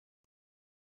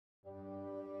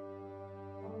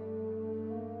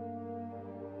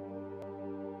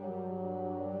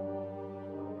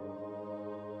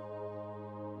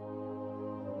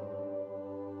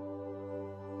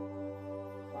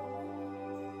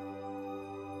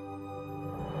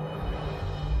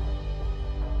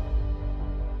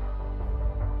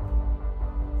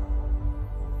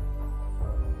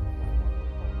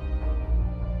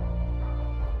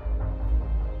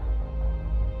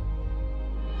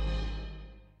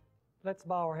Let's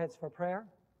bow our heads for prayer.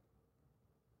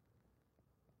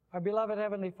 Our beloved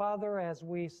Heavenly Father, as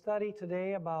we study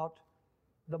today about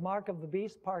the mark of the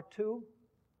beast, part 2,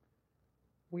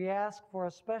 we ask for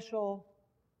a special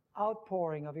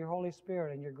outpouring of your Holy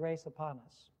Spirit and your grace upon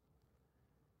us.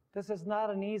 This is not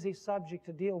an easy subject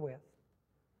to deal with,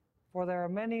 for there are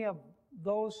many of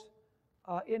those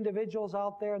individuals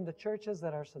out there in the churches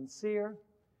that are sincere.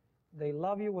 They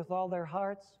love you with all their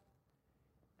hearts.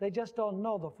 They just don't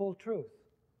know the full truth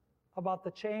about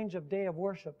the change of day of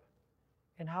worship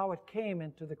and how it came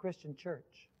into the Christian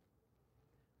church.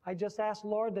 I just ask,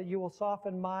 Lord, that you will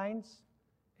soften minds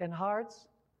and hearts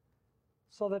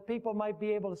so that people might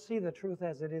be able to see the truth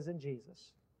as it is in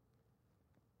Jesus.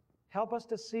 Help us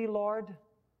to see, Lord,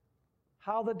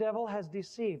 how the devil has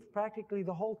deceived practically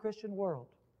the whole Christian world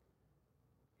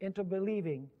into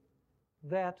believing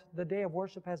that the day of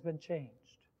worship has been changed.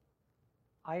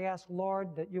 I ask,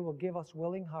 Lord, that you will give us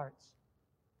willing hearts,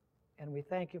 and we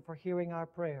thank you for hearing our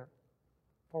prayer,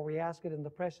 for we ask it in the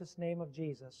precious name of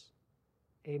Jesus.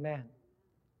 Amen.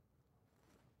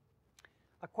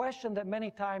 A question that many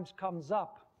times comes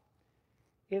up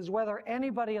is whether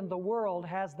anybody in the world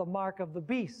has the mark of the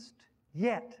beast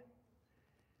yet.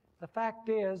 The fact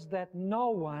is that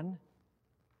no one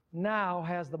now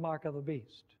has the mark of the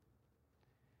beast.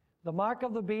 The mark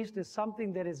of the beast is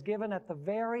something that is given at the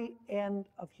very end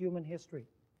of human history.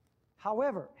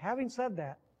 However, having said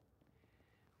that,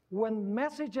 when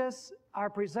messages are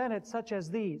presented such as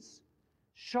these,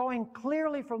 showing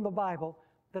clearly from the Bible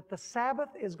that the Sabbath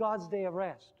is God's day of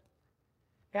rest,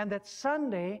 and that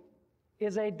Sunday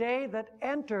is a day that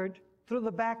entered through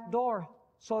the back door,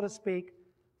 so to speak,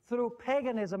 through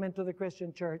paganism into the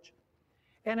Christian church,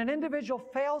 and an individual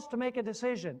fails to make a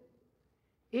decision,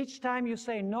 each time you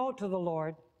say no to the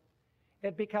Lord,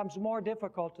 it becomes more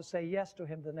difficult to say yes to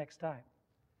Him the next time.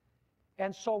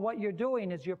 And so what you're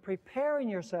doing is you're preparing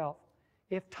yourself,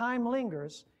 if time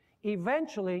lingers,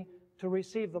 eventually to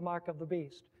receive the mark of the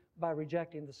beast by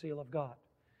rejecting the seal of God.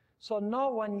 So no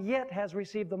one yet has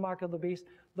received the mark of the beast.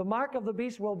 The mark of the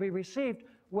beast will be received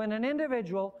when an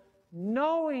individual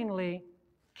knowingly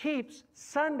keeps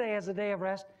Sunday as a day of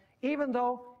rest, even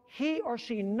though he or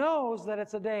she knows that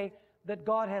it's a day that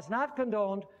God has not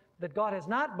condoned, that God has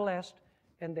not blessed,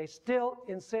 and they still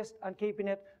insist on keeping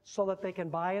it so that they can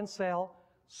buy and sell,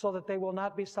 so that they will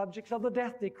not be subjects of the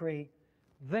death decree.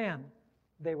 Then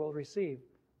they will receive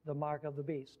the mark of the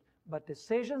beast. But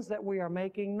decisions that we are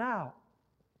making now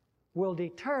will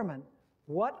determine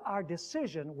what our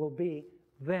decision will be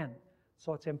then.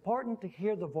 So it's important to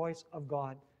hear the voice of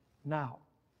God now.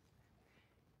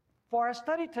 For our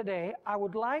study today, I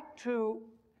would like to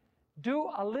do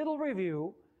a little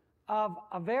review of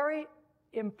a very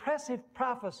impressive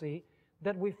prophecy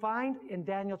that we find in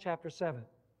Daniel chapter 7.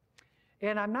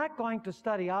 And I'm not going to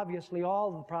study, obviously,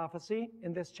 all the prophecy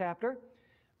in this chapter.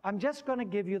 I'm just going to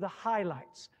give you the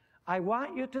highlights. I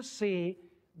want you to see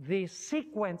the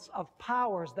sequence of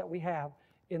powers that we have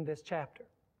in this chapter.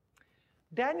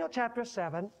 Daniel chapter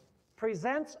 7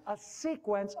 presents a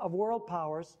sequence of world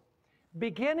powers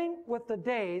beginning with the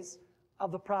days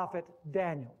of the prophet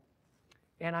Daniel.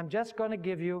 And I'm just going to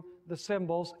give you the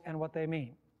symbols and what they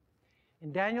mean.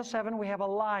 In Daniel 7, we have a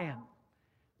lion.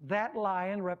 That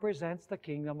lion represents the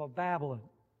kingdom of Babylon.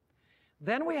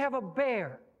 Then we have a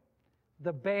bear.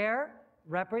 The bear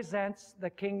represents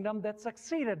the kingdom that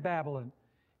succeeded Babylon.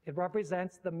 It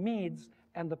represents the Medes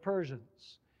and the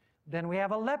Persians. Then we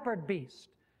have a leopard beast.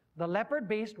 The leopard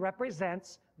beast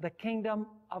represents the kingdom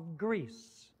of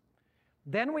Greece.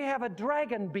 Then we have a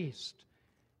dragon beast.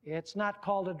 It's not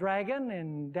called a dragon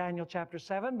in Daniel chapter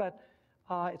 7, but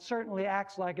it certainly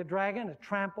acts like a dragon. It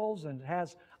tramples and it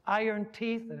has iron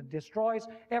teeth and it destroys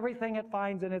everything it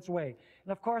finds in its way.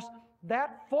 And of course,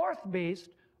 that fourth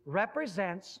beast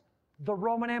represents the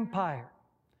Roman Empire.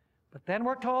 But then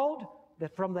we're told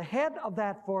that from the head of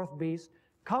that fourth beast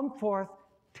come forth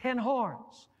 10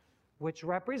 horns, which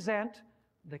represent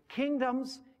the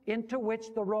kingdoms into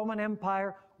which the Roman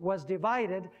Empire was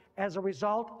divided as a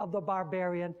result of the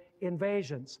barbarian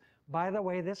invasions. By the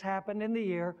way, this happened in the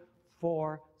year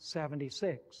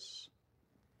 476.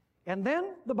 And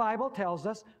then the Bible tells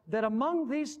us that among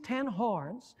these 10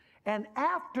 horns, and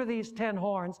after these 10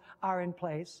 horns are in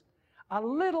place, a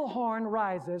little horn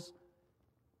rises,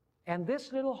 and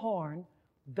this little horn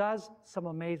does some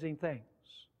amazing things.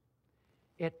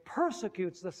 It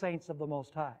persecutes the saints of the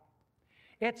Most High.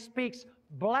 It speaks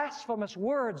blasphemous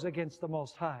words against the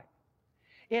Most High.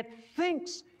 It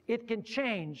thinks it can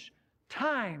change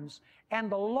times and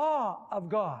the law of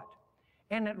God.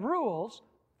 And it rules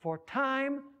for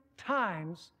time,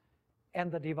 times, and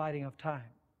the dividing of time.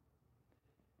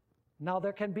 Now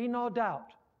there can be no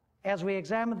doubt, as we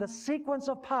examine the sequence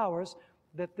of powers,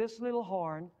 that this little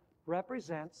horn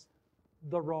represents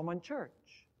the Roman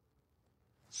Church,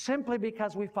 simply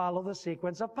because we follow the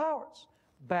sequence of powers.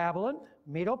 Babylon,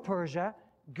 Medo-Persia,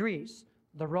 Greece,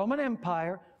 the Roman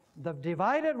Empire, the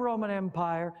divided Roman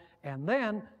Empire, and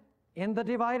then in the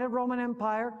divided Roman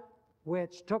Empire,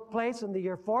 which took place in the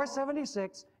year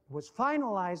 476, was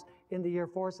finalized in the year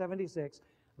 476,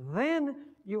 then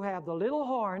you have the little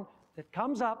horn that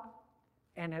comes up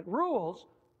and it rules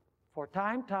for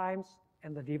times,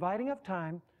 and the dividing of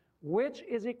time, which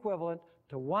is equivalent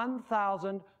to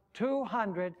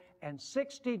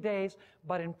 1,260 days.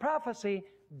 But in prophecy,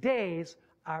 days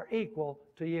are equal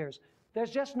to years.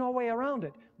 There's just no way around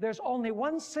it. There's only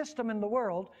one system in the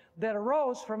world that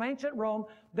arose from ancient Rome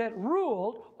that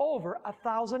ruled over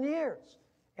 1,000 years,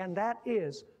 and that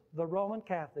is the Roman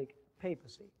Catholic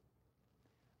papacy.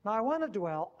 Now I want to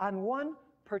dwell on one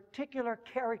particular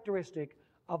characteristic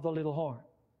of the little horn.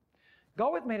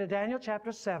 Go with me to Daniel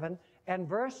chapter 7 and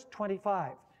verse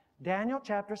 25. Daniel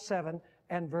chapter 7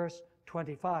 and verse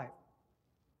 25.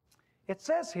 It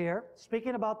says here,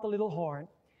 speaking about the little horn,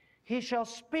 he shall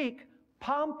speak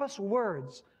pompous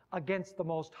words against the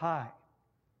Most High,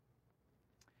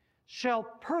 shall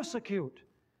persecute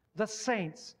the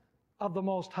saints of the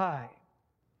Most High.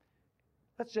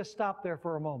 Let's just stop there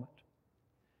for a moment.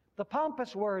 The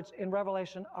pompous words in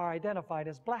Revelation are identified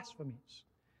as blasphemies.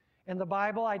 And the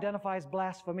Bible identifies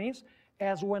blasphemies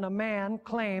as when a man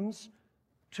claims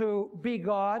to be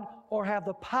God or have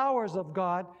the powers of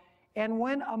God, and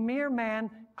when a mere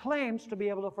man claims to be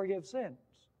able to forgive sins.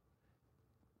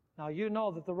 Now you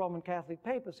know that the Roman Catholic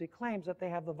papacy claims that they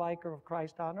have the vicar of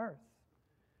Christ on earth,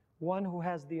 one who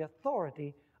has the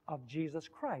authority of Jesus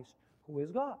Christ, who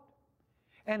is God.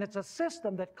 And it's a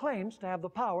system that claims to have the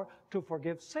power to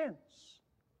forgive sins.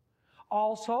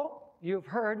 Also, you've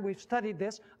heard, we've studied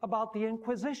this, about the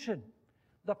Inquisition,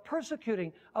 the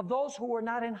persecuting of those who were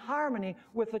not in harmony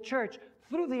with the church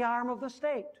through the arm of the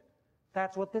state.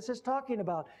 That's what this is talking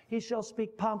about. He shall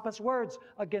speak pompous words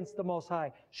against the Most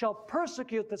High, shall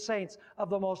persecute the saints of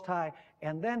the Most High.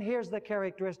 And then here's the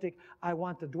characteristic I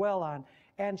want to dwell on,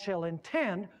 and shall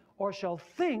intend or shall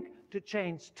think to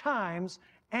change times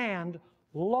and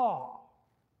law.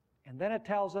 And then it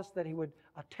tells us that he would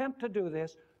attempt to do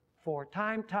this for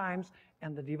times,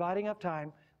 and the dividing of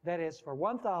time, that is for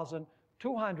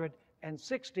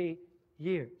 1,260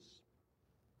 years.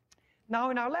 Now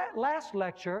in our last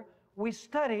lecture, we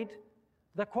studied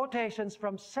the quotations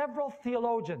from several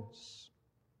theologians.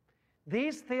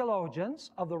 These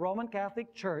theologians of the Roman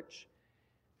Catholic Church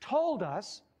told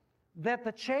us that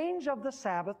the change of the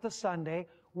Sabbath to Sunday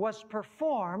was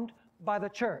performed by the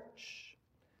church.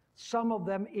 Some of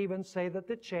them even say that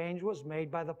the change was made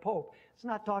by the Pope. It's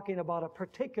not talking about a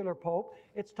particular Pope.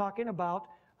 It's talking about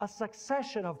a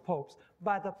succession of popes,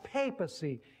 by the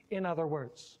papacy, in other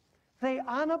words. They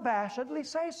unabashedly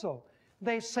say so.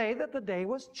 They say that the day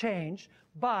was changed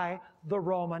by the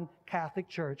Roman Catholic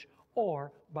Church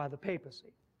or by the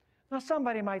papacy. Now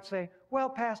somebody might say, well,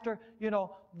 Pastor, you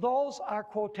know, those are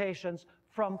quotations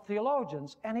from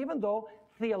theologians. And even though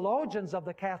theologians of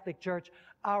the Catholic Church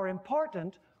are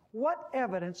important, what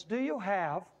evidence do you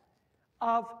have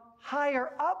of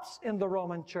higher ups in the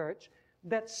Roman Church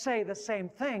that say the same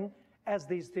thing as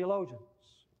these theologians?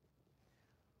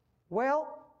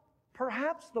 Well,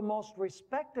 perhaps the most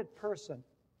respected person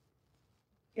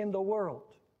in the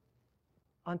world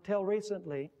until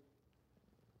recently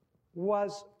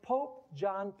was Pope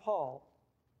John Paul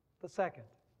II.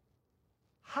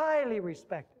 Highly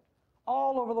respected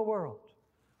all over the world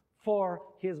for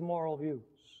his moral views.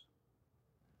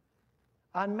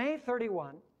 On May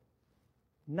 31,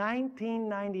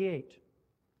 1998,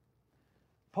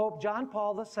 Pope John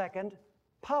Paul II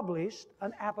published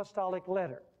an apostolic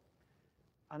letter.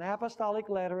 An apostolic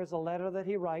letter is a letter that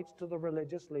he writes to the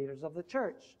religious leaders of the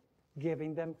church,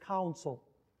 giving them counsel.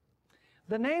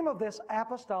 The name of this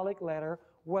apostolic letter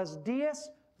was Dies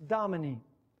Domini,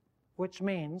 which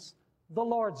means the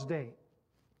Lord's Day.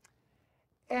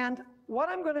 And what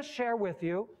I'm going to share with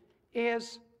you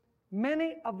is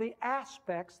many of the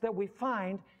aspects that we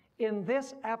find in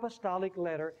this apostolic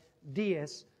letter,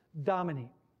 Dies Domini.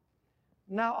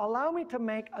 Now, allow me to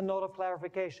make a note of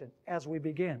clarification as we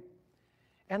begin.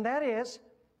 And that is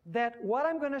that what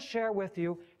I'm going to share with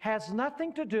you has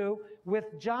nothing to do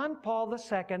with John Paul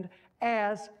II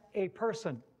as a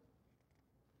person.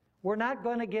 We're not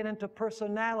going to get into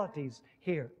personalities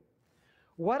here.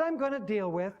 What I'm going to deal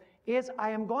with is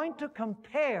I am going to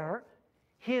compare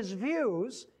his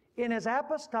views in his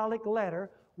apostolic letter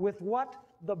with what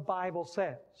the Bible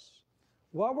says.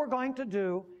 What we're going to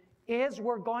do is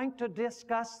we're going to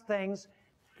discuss things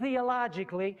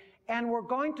theologically, and we're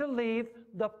going to leave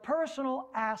the personal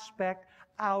aspect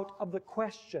out of the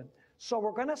question. So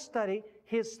we're going to study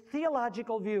his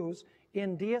theological views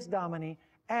in Dies Domini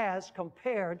as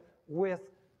compared with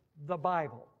the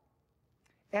Bible.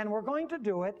 And we're going to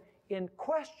do it in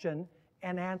question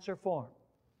and answer form.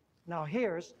 Now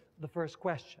here's the first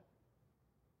question.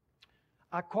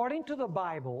 According to the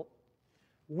Bible,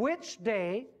 which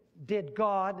day did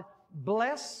God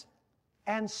bless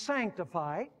and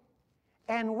sanctify,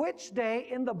 and which day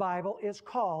in the Bible is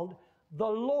called the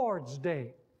Lord's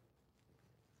Day?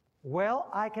 Well,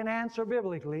 I can answer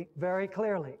biblically very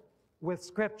clearly with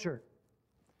Scripture.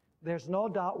 There's no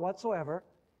doubt whatsoever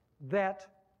that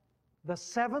the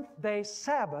seventh-day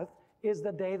Sabbath is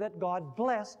the day that God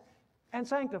blessed and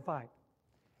sanctified.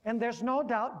 And there's no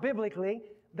doubt biblically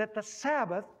that the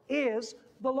Sabbath is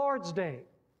the Lord's Day.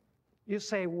 You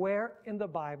say, where in the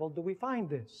Bible do we find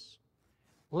this?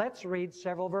 Let's read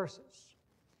several verses.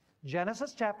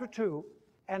 Genesis chapter 2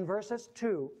 and verses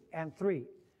 2 and 3.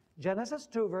 Genesis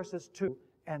 2 verses 2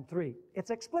 and 3. It's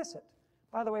explicit.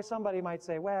 By the way, somebody might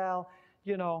say, well,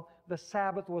 you know, the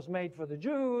Sabbath was made for the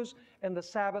Jews, and the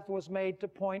Sabbath was made to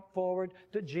point forward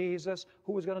to Jesus,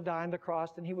 who was going to die on the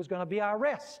cross, and he was going to be our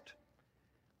rest.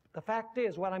 The fact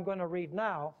is, what I'm going to read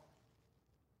now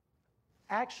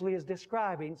actually is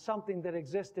describing something that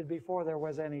existed before there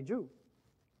was any Jew.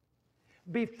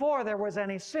 Before there was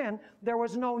any sin, there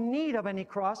was no need of any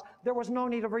cross. There was no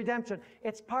need of redemption.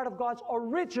 It's part of God's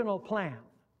original plan.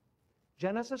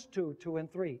 Genesis 2, 2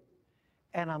 and 3.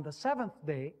 And on the seventh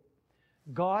day,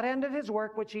 God ended his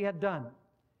work which he had done.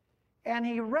 And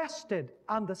he rested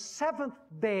on the seventh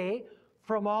day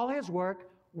from all his work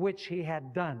which he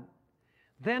had done.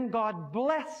 Then God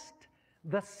blessed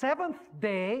the seventh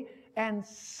day and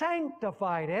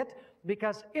sanctified it,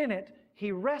 because in it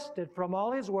he rested from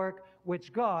all his work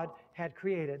which God had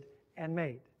created and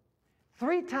made.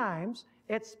 3 times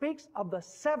it speaks of the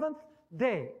seventh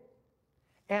day.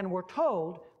 And we're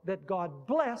told that God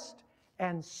blessed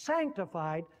and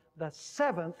sanctified the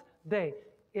seventh day.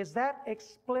 Is that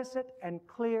explicit and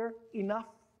clear enough?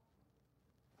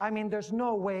 I mean, there's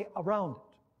no way around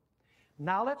it.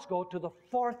 Now let's go to the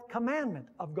 4th commandment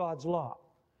of God's law.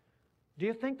 Do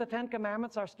you think the 10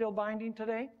 commandments are still binding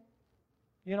today?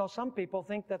 You know, some people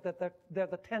think that they're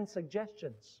the 10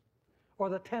 suggestions or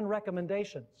the 10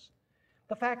 recommendations.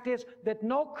 The fact is that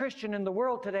no Christian in the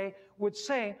world today would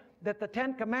say that the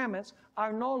 10 commandments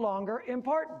are no longer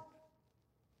important.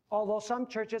 Although some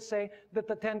churches say that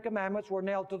the 10 commandments were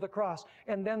nailed to the cross,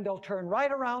 and then they'll turn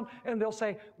right around and they'll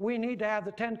say, we need to have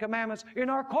the 10 commandments in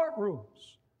our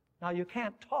courtrooms. Now, you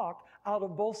can't talk out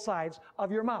of both sides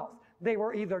of your mouth. They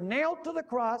were either nailed to the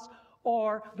cross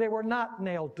or they were not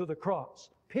nailed to the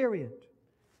cross, period.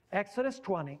 Exodus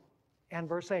 20 and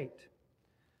verse 8.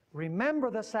 Remember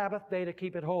the Sabbath day to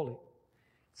keep it holy.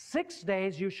 6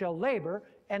 days you shall labor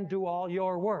and do all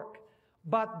your work.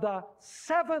 But the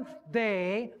seventh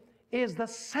day is the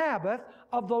Sabbath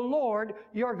of the Lord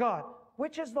your God.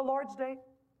 Which is the Lord's day?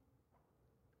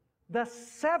 The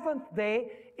seventh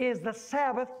day is the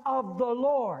Sabbath of the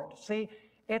Lord. See,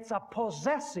 it's a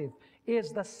possessive.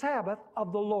 Is the Sabbath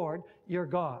of the Lord your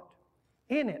God.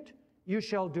 In it you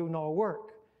shall do no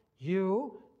work.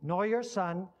 You, nor your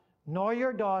son, nor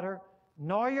your daughter,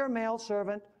 nor your male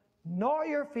servant, nor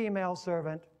your female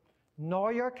servant,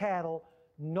 nor your cattle,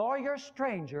 nor your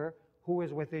stranger who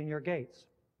is within your gates.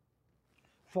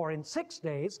 For in 6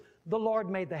 days the Lord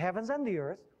made the heavens and the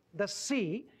earth, the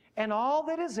sea, and all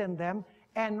that is in them,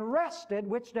 and rested,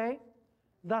 which day?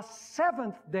 The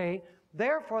seventh day.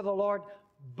 Therefore the Lord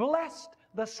blessed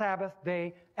the Sabbath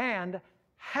day and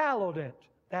hallowed it.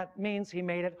 That means he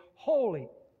made it holy.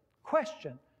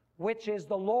 Question, which is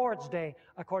the Lord's day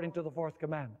according to the 4th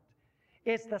commandment?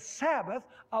 It's the Sabbath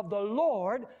of the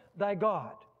Lord thy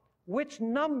God. Which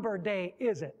number day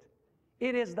is it?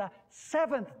 It is the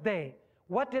 7th day.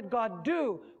 What did God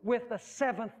do with the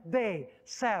 7th day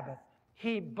Sabbath?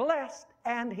 He blessed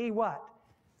and he what?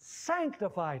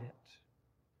 Sanctified it.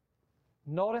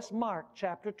 Notice Mark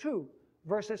chapter 2,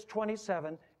 verses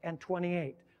 27 and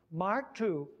 28. Mark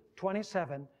 2,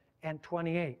 27 and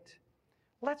 28.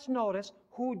 Let's notice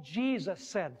who Jesus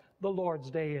said the Lord's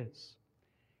day is.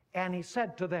 And he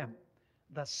said to them,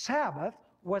 the Sabbath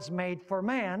was made for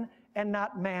man and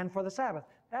not man for the Sabbath.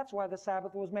 That's why the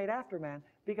Sabbath was made after man,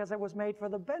 because it was made for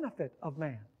the benefit of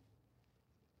man.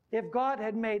 If God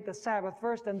had made the Sabbath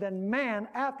first and then man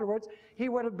afterwards, he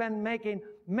would have been making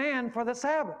man for the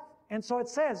Sabbath. And so it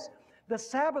says, the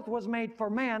Sabbath was made for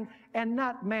man and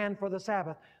not man for the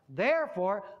Sabbath.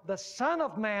 Therefore, the Son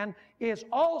of Man is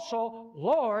also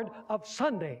Lord of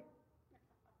Sunday.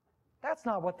 That's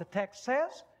not what the text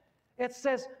says. It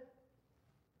says,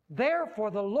 therefore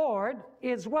the Lord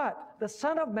is what? The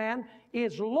Son of Man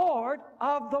is Lord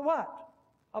of the what?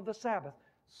 Of the Sabbath.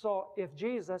 So if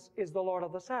Jesus is the Lord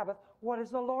of the Sabbath, what is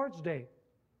the Lord's Day?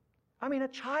 I mean, a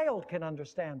child can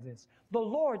understand this. The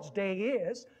Lord's Day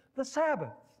is the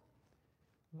Sabbath.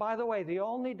 By the way, the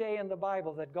only day in the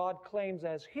Bible that God claims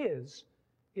as His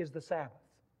is the Sabbath.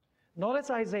 Notice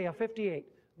Isaiah 58,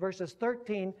 verses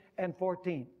 13 and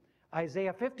 14.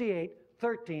 Isaiah 58,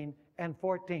 13 and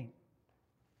 14.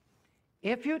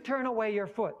 If you turn away your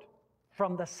foot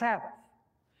from the Sabbath,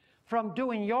 from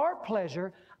doing your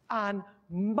pleasure on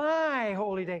my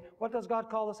holy day. What does God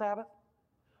call the Sabbath?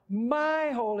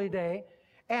 My holy day.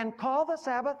 And call the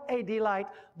Sabbath a delight,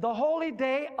 the holy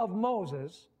day of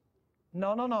Moses.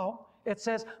 No. It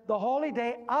says the holy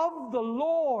day of the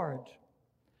Lord,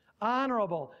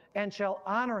 honorable, and shall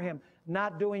honor Him,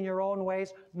 not doing your own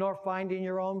ways, nor finding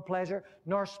your own pleasure,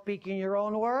 nor speaking your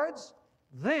own words.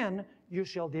 Then you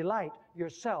shall delight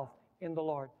yourself in the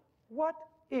Lord. What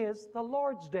is the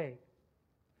Lord's Day?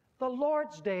 The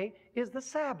Lord's Day is the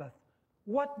Sabbath.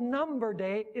 What number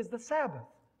day is the Sabbath?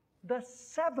 The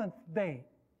seventh day.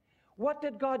 What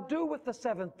did God do with the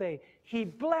seventh day? He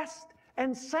blessed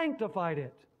and sanctified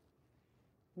it.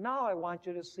 Now I want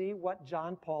you to see what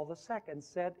John Paul II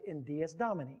said in Dies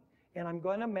Domini. And I'm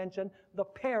going to mention the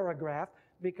paragraph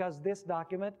because this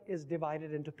document is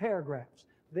divided into paragraphs.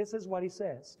 This is what he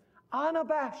says.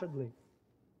 Unabashedly.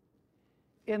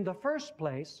 In the first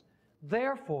place,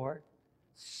 therefore,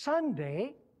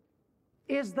 Sunday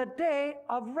is the day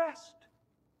of rest,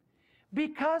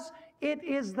 because it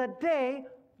is the day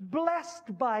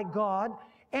blessed by God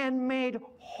and made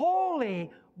holy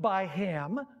by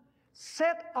Him,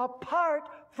 set apart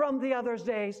from the other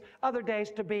days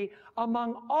to be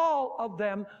among all of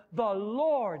them the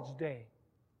Lord's Day.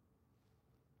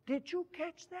 Did you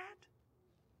catch that?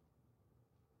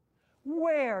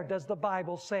 Where does the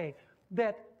Bible say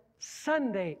that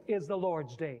Sunday is the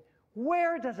Lord's Day?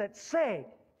 Where does it say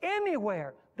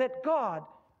anywhere that God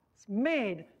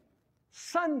made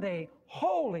Sunday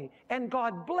holy and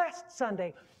God blessed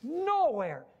Sunday?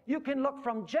 Nowhere. You can look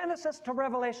from Genesis to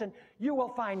Revelation. You will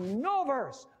find no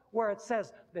verse where it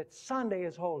says that Sunday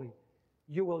is holy.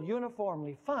 You will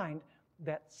uniformly find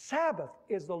that Sabbath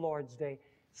is the Lord's day.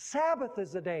 Sabbath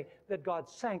is the day that God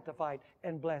sanctified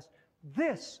and blessed.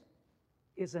 This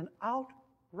is an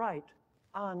outright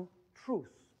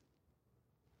untruth.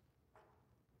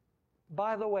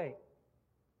 By the way,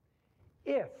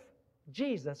 if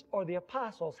Jesus or the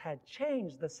apostles had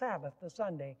changed the Sabbath to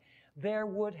Sunday, there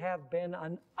would have been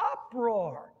an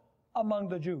uproar among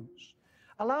the Jews.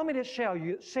 Allow me to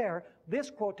share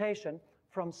this quotation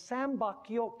from Sam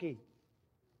Bakioki,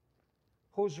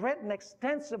 who's written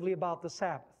extensively about the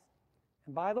Sabbath.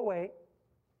 And by the way,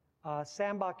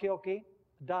 Sam Bakioki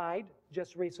died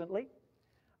just recently.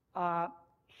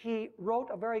 He wrote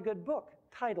a very good book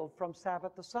titled From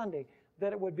Sabbath to Sunday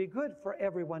that it would be good for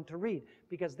everyone to read,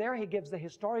 because there he gives the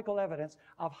historical evidence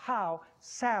of how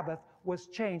Sabbath was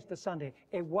changed to Sunday.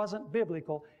 It wasn't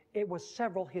biblical. It was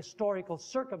several historical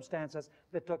circumstances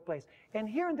that took place. And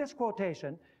here in this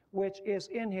quotation, which is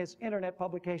in his internet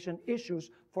publication Issues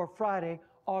for Friday,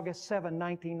 August 7,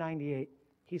 1998,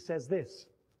 he says this: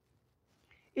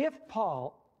 if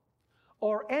Paul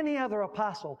or any other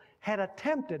apostle had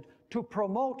attempted to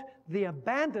promote the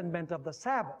abandonment of the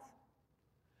Sabbath,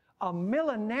 a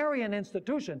millenarian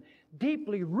institution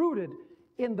deeply rooted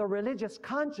in the religious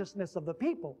consciousness of the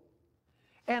people,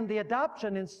 and the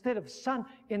adoption instead of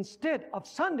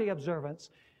Sunday observance,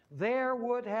 there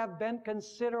would have been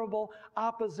considerable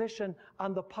opposition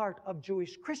on the part of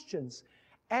Jewish Christians,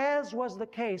 as was the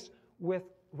case with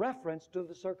reference to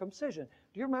the circumcision.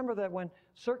 Do you remember that when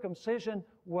circumcision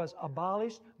was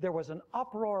abolished, there was an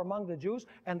uproar among the Jews,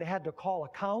 and they had to call a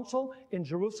council in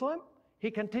Jerusalem? He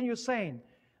continues saying,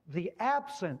 the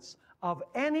absence of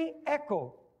any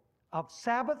echo of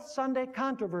Sabbath Sunday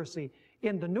controversy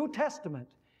in the New Testament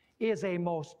is a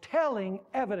most telling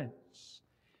evidence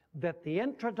that the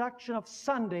introduction of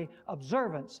Sunday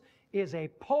observance is a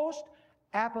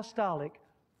post-apostolic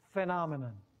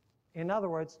phenomenon. In other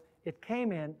words, it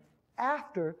came in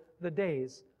after the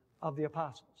days of the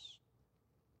apostles.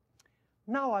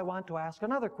 Now I want to ask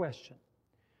another question.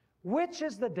 Which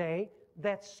is the day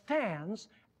that stands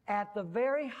at the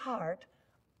very heart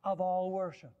of all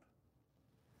worship?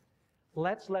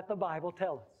 Let's let the Bible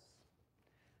tell us.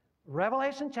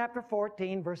 Revelation chapter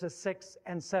 14, verses 6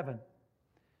 and 7.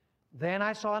 Then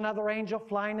I saw another angel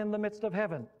flying in the midst of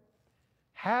heaven,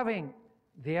 having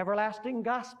the everlasting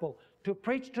gospel, to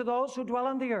preach to those who dwell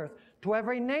on the earth, to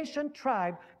every nation,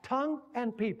 tribe, tongue,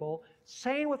 and people,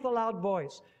 saying with a loud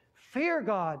voice, fear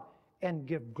God and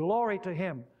give glory to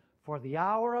Him, for the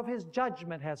hour of His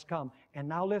judgment has come. And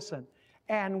now listen,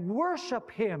 and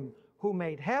worship Him who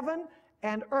made heaven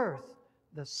and earth,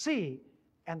 the sea,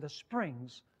 and the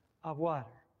springs of water.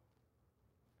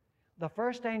 The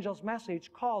first angel's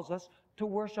message calls us to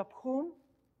worship whom?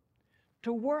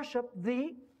 To worship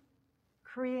the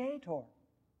Creator.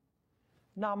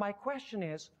 Now my question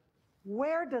is,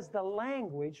 where does the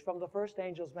language from the first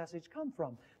angel's message come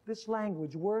from? This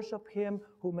language, worship Him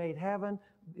who made heaven,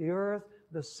 the earth,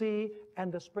 the sea,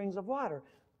 and the springs of water.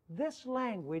 This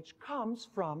language comes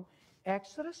from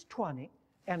Exodus 20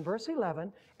 and verse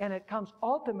 11, and it comes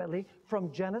ultimately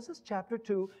from Genesis chapter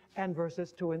 2 and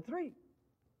verses 2 and 3.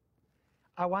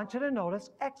 I want you to notice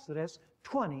Exodus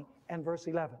 20 and verse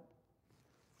 11.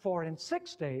 For in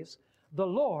 6 days the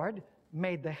Lord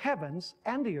made the heavens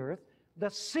and the earth, the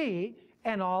sea,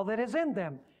 and all that is in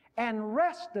them, and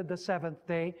rested the seventh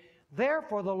day.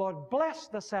 Therefore the Lord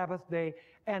blessed the Sabbath day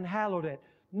and hallowed it.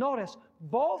 Notice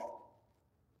both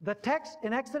the text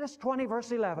in Exodus 20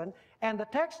 verse 11 and the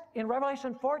text in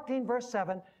Revelation 14 verse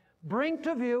 7 bring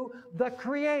to view the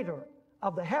Creator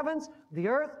of the heavens, the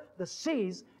earth, the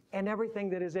seas, and everything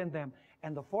that is in them.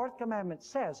 And the fourth commandment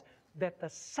says that the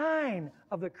sign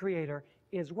of the Creator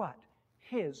is what?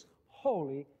 His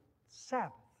holy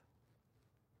Sabbath.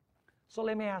 So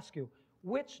let me ask you,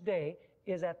 which day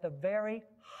is at the very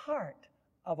heart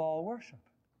of all worship?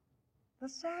 The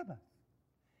Sabbath.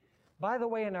 By the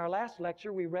way, in our last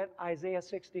lecture, we read Isaiah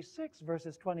 66,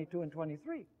 verses 22 and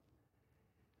 23,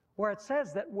 where it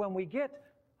says that when we get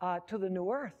to the new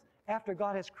earth, after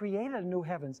God has created a new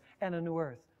heavens and a new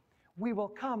earth, we will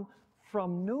come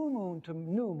from new moon to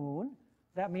new moon.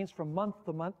 That means from month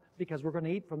to month, because we're going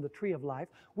to eat from the tree of life.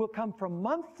 We'll come from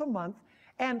month to month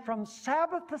and from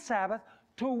Sabbath to Sabbath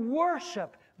to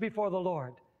worship before the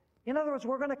Lord. In other words,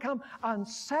 we're going to come on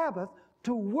Sabbath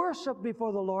to worship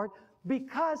before the Lord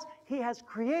because He has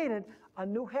created a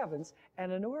new heavens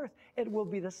and a new earth. It will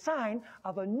be the sign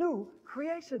of a new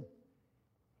creation.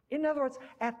 In other words,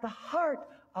 at the heart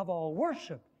of all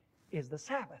worship is the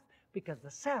Sabbath, because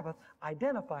the Sabbath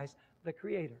identifies the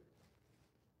Creator.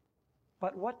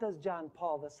 But what does John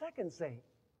Paul II say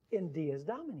in Dies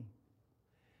Domini?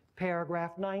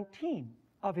 Paragraph 19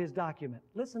 of his document.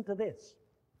 Listen to this.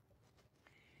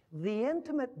 The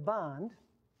intimate bond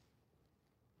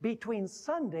between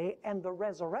Sunday and the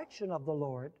resurrection of the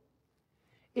Lord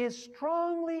is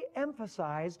strongly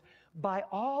emphasized by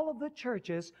all of the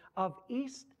churches of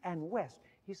East and West.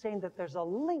 He's saying that there's a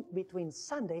link between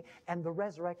Sunday and the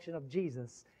resurrection of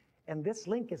Jesus. And this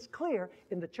link is clear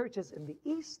in the churches in the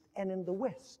East and in the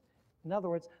West. In other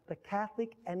words, the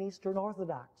Catholic and Eastern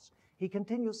Orthodox. He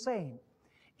continues saying,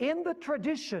 in the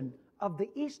tradition of the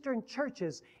Eastern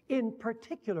churches in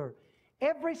particular,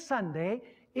 every Sunday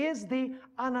is the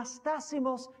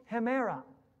Anastasimos Hemera.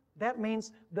 That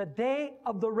means the day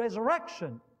of the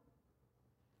resurrection.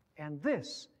 And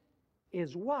this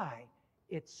is why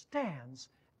it stands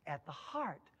at the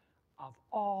heart of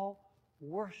all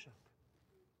worship.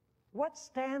 What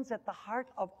stands at the heart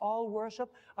of all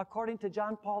worship, according to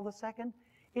John Paul II?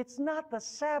 It's not the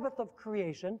Sabbath of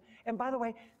creation. And by the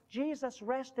way, Jesus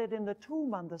rested in the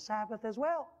tomb on the Sabbath as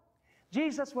well.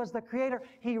 Jesus was the Creator.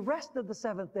 He rested the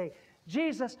seventh day.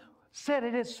 Jesus said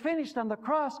it is finished on the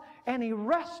cross, and He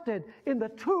rested in the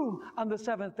tomb on the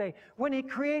seventh day. When He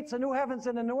creates a new heavens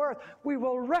and a new earth, we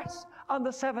will rest on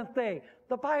the seventh day.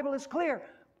 The Bible is clear.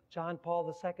 John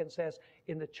Paul II says,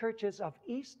 in the churches of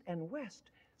East and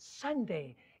West,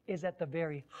 Sunday is at the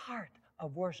very heart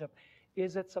of worship.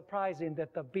 Is it surprising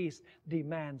that the beast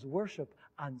demands worship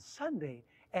on Sunday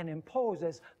and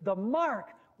imposes the mark,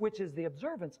 which is the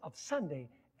observance of Sunday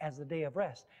as the day of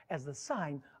rest, as the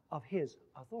sign of his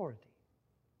authority?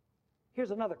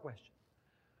 Here's another question.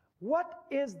 What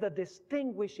is the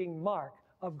distinguishing mark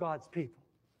of God's people?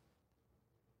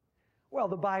 Well,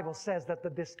 the Bible says that the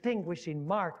distinguishing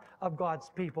mark of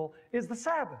God's people is the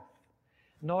Sabbath.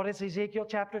 Notice Ezekiel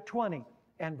chapter 20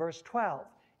 and verse 12.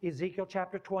 Ezekiel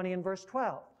chapter 20 and verse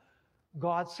 12.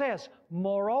 God says,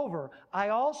 moreover, I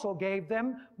also gave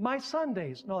them my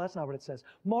Sundays. No, that's not what it says.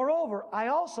 Moreover, I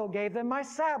also gave them my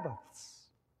Sabbaths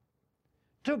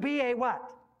to be a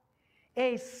what?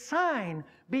 A sign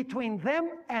between them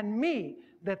and me,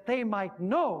 that they might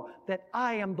know that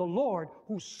I am the Lord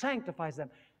who sanctifies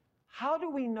them. How do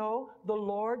we know the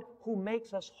Lord who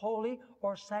makes us holy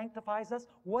or sanctifies us?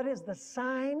 What is the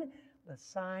sign? The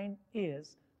sign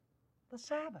is the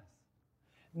Sabbath.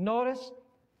 Notice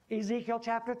Ezekiel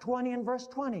chapter 20 and verse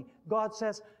 20, God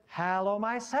says, hallow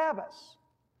my Sabbaths.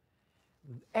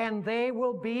 And they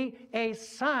will be a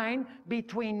sign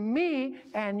between me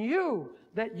and you,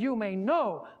 that you may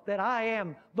know that I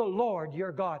am the Lord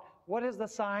your God. What is the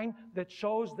sign that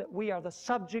shows that we are the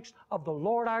subjects of the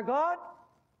Lord our God?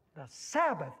 The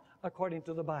Sabbath, according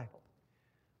to the Bible.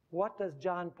 What does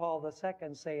John Paul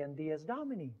II say in Dies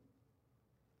Domini?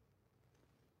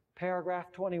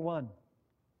 Paragraph 21.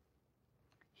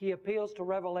 He appeals to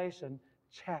Revelation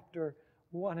chapter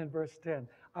 1 and verse 10.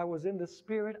 I was in the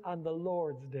Spirit on the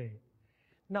Lord's day.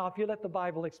 Now, if you let the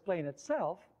Bible explain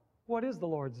itself, what is the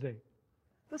Lord's day?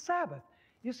 The Sabbath.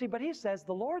 You see, but he says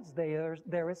the Lord's day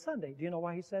there is Sunday. Do you know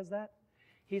why he says that?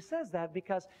 He says that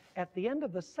because at the end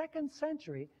of the 2nd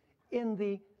century, in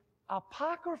the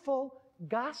apocryphal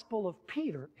Gospel of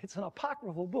Peter, it's an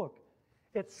apocryphal book,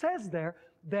 it says there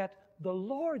that the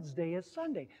Lord's day is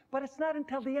Sunday. But it's not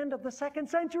until the end of the 2nd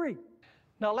century.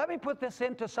 Now let me put this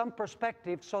into some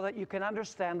perspective so that you can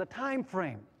understand the time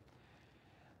frame.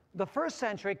 The 1st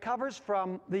century covers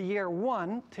from the year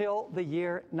 1 till the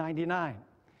year 99.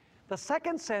 The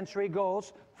 2nd century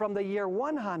goes from the year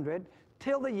 100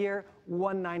 till the year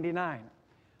 199.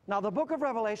 Now the book of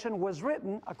Revelation was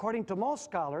written, according to most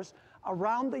scholars,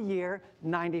 around the year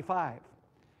 95.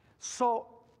 So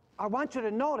I want you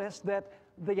to notice that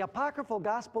the apocryphal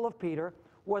Gospel of Peter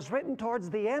was written towards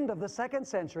the end of the 2nd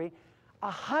century,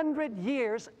 100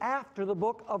 years after the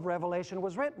book of Revelation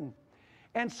was written.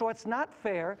 And so it's not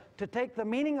fair to take the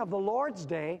meaning of the Lord's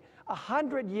Day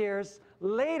 100 years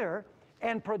later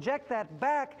and project that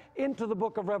back into the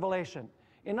book of Revelation.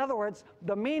 In other words,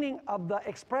 the meaning of the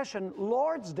expression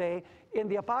Lord's Day in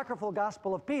the apocryphal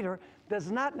Gospel of Peter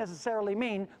does not necessarily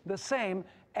mean the same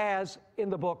as in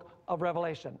the book of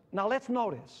Revelation. Now let's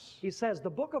notice. He says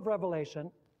the book of Revelation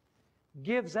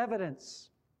gives evidence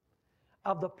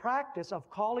of the practice of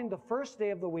calling the first day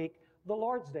of the week the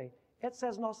Lord's Day. It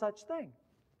says no such thing.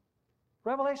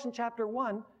 Revelation chapter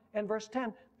 1 and verse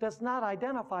 10 does not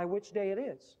identify which day it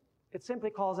is. It simply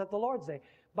calls it the Lord's Day.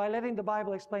 By letting the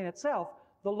Bible explain itself,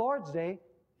 the Lord's Day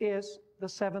is the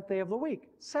 7th day of the week,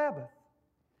 Sabbath.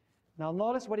 Now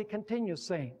notice what he continues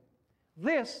saying.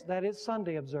 This, that is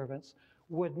Sunday observance,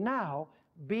 would now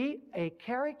be a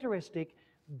characteristic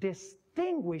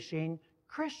distinguishing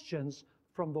Christians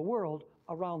from the world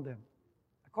around them.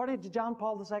 According to John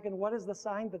Paul II, what is the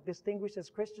sign that distinguishes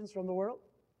Christians from the world?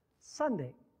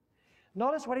 Sunday.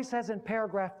 Notice what he says in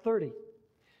paragraph 30.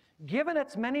 Given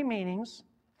its many meanings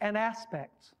and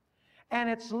aspects, and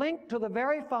its link to the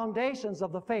very foundations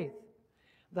of the faith,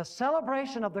 the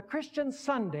celebration of the Christian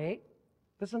Sunday,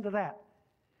 listen to that,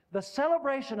 the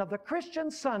celebration of the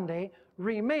Christian Sunday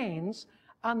remains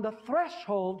on the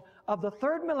threshold of the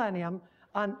 3rd millennium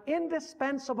an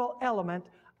indispensable element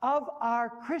of our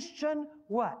Christian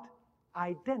what?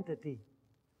 Identity.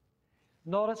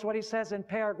 Notice what he says in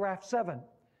paragraph 7.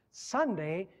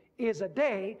 Sunday is a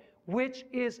day which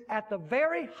is at the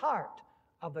very heart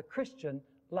of the Christian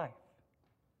life.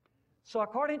 So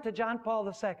according to John Paul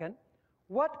II,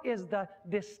 what is the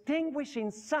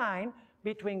distinguishing sign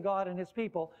between God and His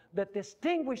people that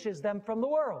distinguishes them from the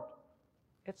world?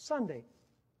 It's Sunday.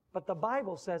 But the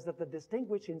Bible says that the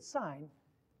distinguishing sign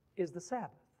is the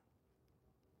Sabbath.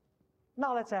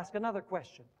 Now let's ask another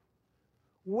question.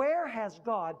 Where has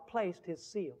God placed His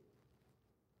seal?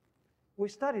 We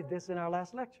studied this in our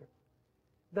last lecture.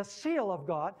 The seal of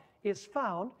God is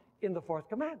found in the 4th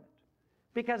commandment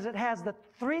because it has the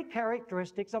 3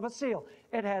 characteristics of a seal.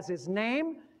 It has His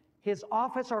name, His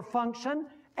office or function,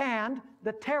 and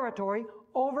the territory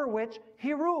over which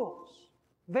He rules.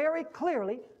 Very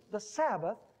clearly, the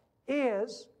Sabbath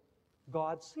is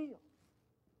God's seal.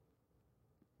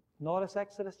 Notice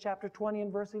Exodus chapter 20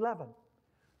 and verse 11.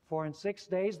 For in 6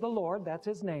 days the Lord, that's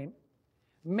His name,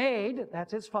 made,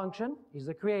 that's His function, He's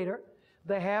the Creator,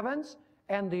 the heavens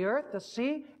and the earth, the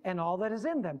sea, and all that is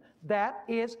in them. That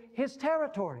is His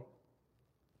territory.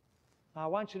 Now I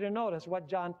want you to notice what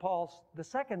John Paul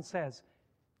II says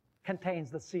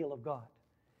contains the seal of God.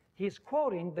 He's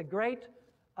quoting the great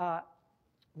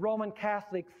Roman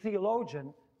Catholic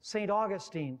theologian, St.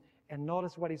 Augustine, and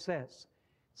notice what he says.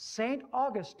 St.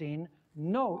 Augustine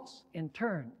notes in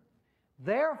turn,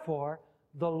 therefore,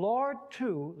 the Lord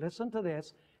too, listen to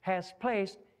this, has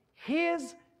placed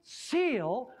His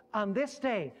seal on this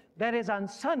day, that is on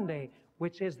Sunday,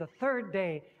 which is the 3rd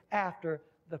day after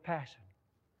the Passion.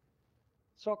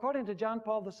 So according to John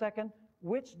Paul II,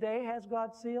 which day has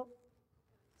God's seal?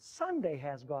 Sunday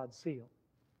has God's seal.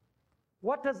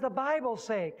 What does the Bible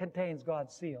say contains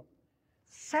God's seal?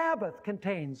 Sabbath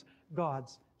contains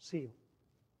God's seal.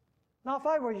 Now, if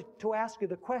I were to ask you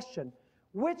the question,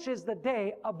 which is the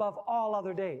day above all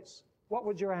other days? What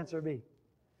would your answer be?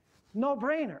 No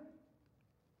brainer.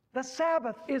 The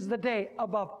Sabbath is the day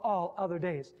above all other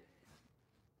days.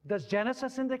 Does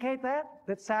Genesis indicate that?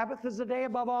 That Sabbath is the day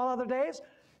above all other days?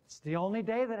 It's the only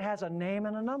day that has a name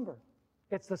and a number.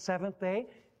 It's the seventh day,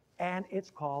 and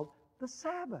it's called the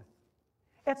Sabbath.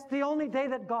 It's the only day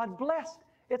that God blessed.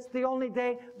 It's the only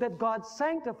day that God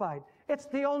sanctified. It's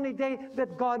the only day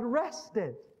that God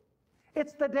rested.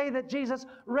 It's the day that Jesus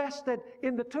rested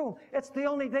in the tomb. It's the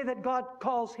only day that God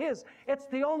calls His. It's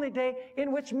the only day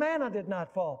in which manna did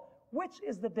not fall. Which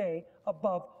is the day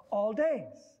above all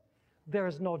days? There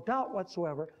is no doubt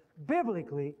whatsoever,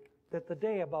 biblically, that the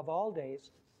day above all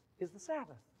days is the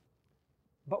Sabbath.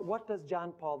 But what does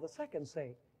John Paul II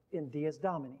say in Dies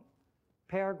Domini?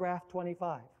 Paragraph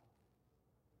 25.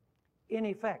 In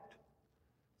effect,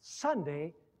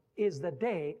 Sunday is the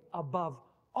day above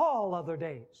all other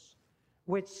days,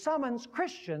 which summons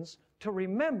Christians to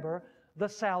remember the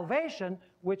salvation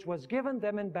which was given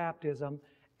them in baptism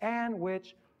and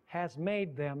which has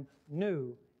made them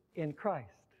new in Christ.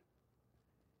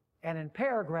 And in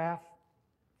paragraph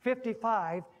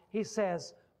 55, he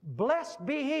says, blessed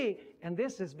be he, and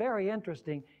this is very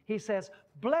interesting, he says,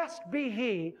 blessed be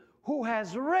he who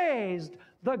has raised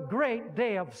the great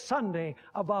day of Sunday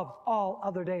above all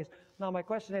other days. Now my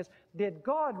question is, did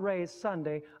God raise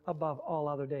Sunday above all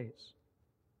other days?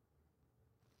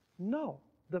 No,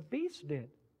 the beast did.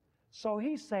 So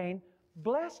he's saying,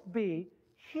 blessed be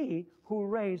he who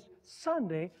raised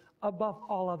Sunday above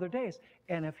all other days.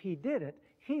 And if he did it,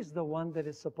 he's the one that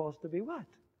is supposed to be what?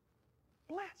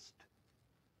 Blessed.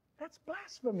 That's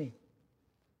blasphemy.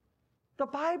 The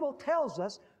Bible tells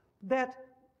us that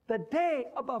the day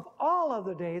above all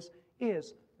other days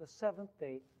is the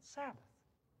seventh-day Sabbath.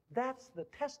 That's the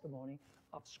testimony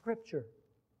of Scripture.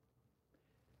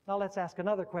 Now let's ask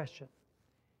another question.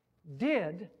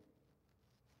 Did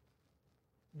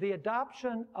the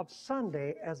adoption of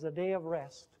Sunday as the day of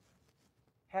rest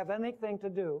have anything to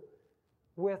do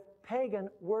with pagan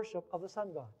worship of the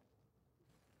sun god?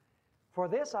 For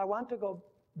this, I want to go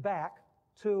back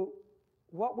to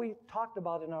what we talked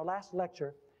about in our last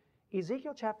lecture,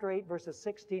 Ezekiel chapter 8, verses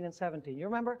 16 and 17. You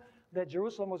remember that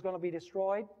Jerusalem was going to be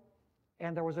destroyed,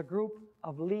 and there was a group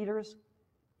of leaders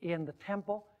in the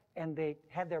temple, and they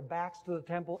had their backs to the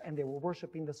temple, and they were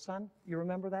worshiping the sun. You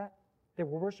remember that? They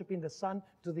were worshiping the sun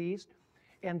to the east,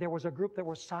 and there was a group that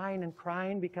were sighing and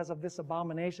crying because of this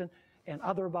abomination and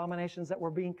other abominations that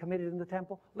were being committed in the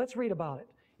temple. Let's read about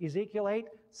it. Ezekiel 8,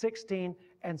 16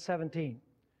 and 17.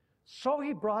 So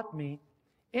he brought me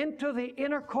into the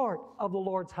inner court of the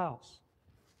Lord's house,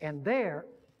 and there,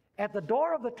 at the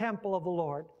door of the temple of the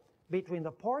Lord, between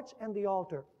the porch and the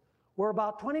altar, were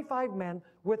about 25 men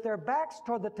with their backs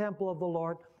toward the temple of the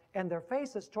Lord and their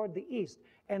faces toward the east,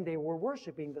 and they were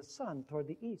worshiping the sun toward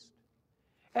the east.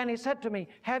 And he said to me,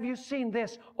 have you seen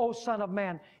this, O son of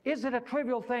man? Is it a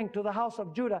trivial thing to the house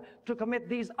of Judah to commit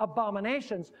these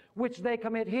abominations which they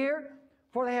commit here?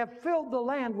 For they have filled the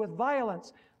land with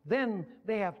violence. Then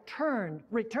they have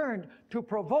returned to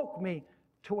provoke me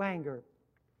to anger.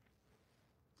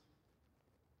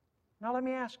 Now let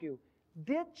me ask you,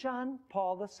 did John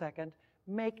Paul II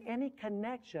make any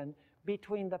connection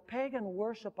between the pagan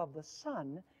worship of the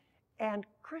sun and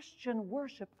Christian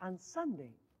worship on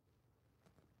Sunday?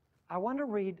 I want to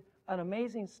read an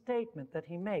amazing statement that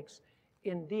he makes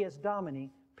in Dies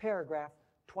Domini, paragraph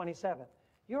 27.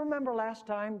 You remember last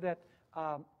time that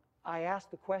I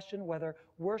asked the question whether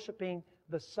worshiping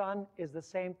the sun is the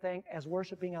same thing as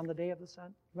worshiping on the day of the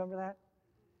sun? Remember that?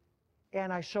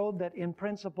 And I showed that in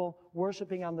principle,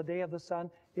 worshiping on the day of the sun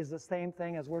is the same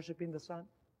thing as worshiping the sun.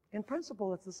 In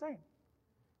principle, it's the same.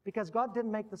 Because God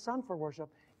didn't make the sun for worship.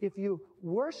 If you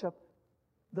worship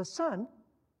the sun,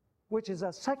 which is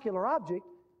a secular object,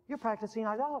 you're practicing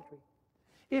idolatry.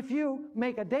 If you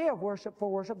make a day of worship for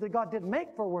worship that God didn't make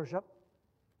for worship,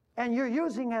 and you're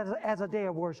using it as a day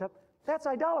of worship, that's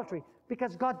idolatry,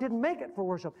 because God didn't make it for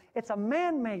worship. It's a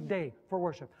man-made day for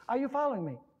worship. Are you following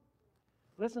me?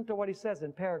 Listen to what he says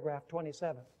in paragraph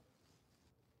 27.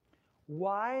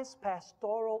 Wise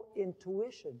pastoral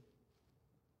intuition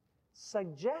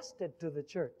suggested to the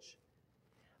church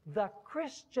the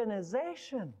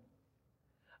Christianization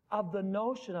of the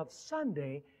notion of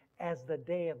Sunday as the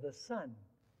day of the sun.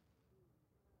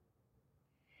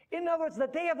 In other words, the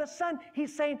day of the sun,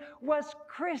 he's saying, was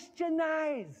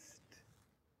Christianized.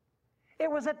 It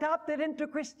was adopted into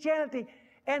Christianity,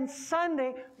 and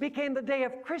Sunday became the day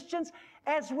of Christians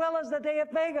as well as the day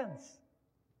of pagans.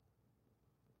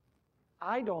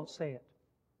 I don't say it.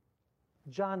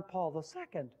 John Paul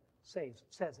II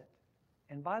says it.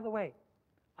 And by the way,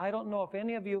 I don't know if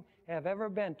any of you have ever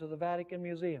been to the Vatican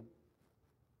Museum.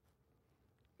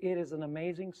 It is an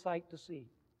amazing sight to see.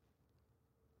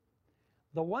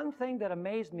 The one thing that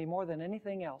amazed me more than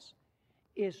anything else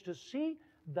is to see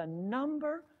the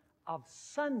number of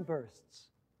sunbursts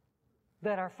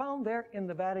that are found there in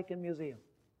the Vatican Museum.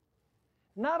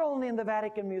 Not only in the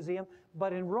Vatican Museum,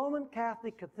 but in Roman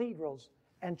Catholic cathedrals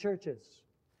and churches.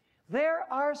 There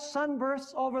are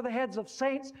sunbursts over the heads of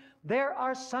saints. There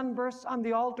are sunbursts on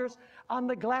the altars, on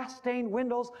the glass-stained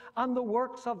windows, on the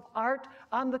works of art,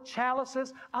 on the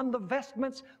chalices, on the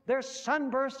vestments. There's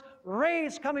sunbursts,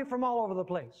 rays coming from all over the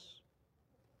place.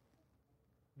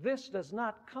 This does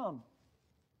not come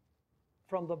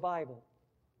from the Bible.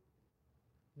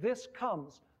 This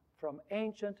comes from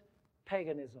ancient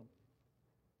paganism.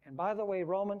 And by the way,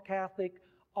 Roman Catholic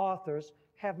authors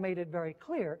have made it very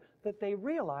clear that they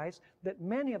realize that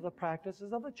many of the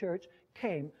practices of the church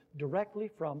came directly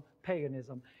from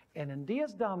paganism. And in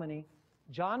Dies Domini,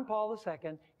 John Paul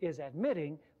II is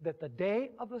admitting that the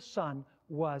day of the sun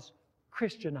was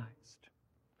Christianized.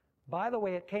 By the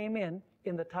way, it came in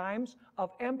the times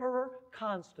of Emperor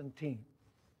Constantine,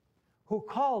 who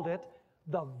called it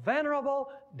the venerable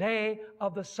day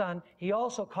of the sun. He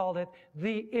also called it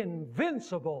the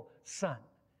invincible sun.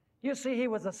 You see, he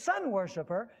was a sun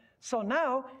worshiper, so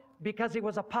now, because he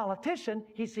was a politician,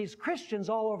 he sees Christians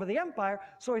all over the empire,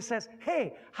 so he says,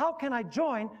 hey, how can I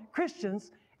join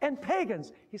Christians and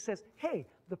pagans? He says, hey,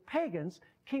 the pagans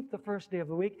keep the first day of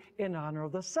the week in honor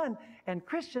of the sun, and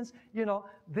Christians, you know,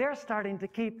 they're starting to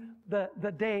keep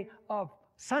the day of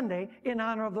Sunday in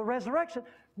honor of the resurrection.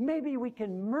 Maybe we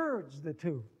can merge the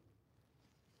two.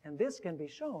 And this can be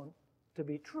shown to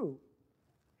be true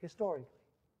historically.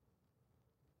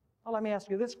 Well, let me ask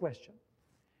you this question.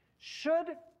 Should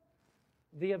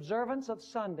the observance of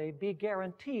Sunday be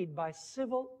guaranteed by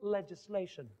civil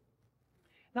legislation?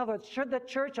 In other words, should the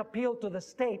church appeal to the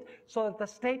state so that the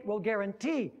state will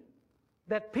guarantee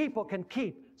that people can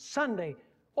keep Sunday,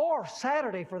 or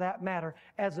Saturday for that matter,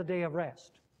 as a day of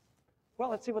rest?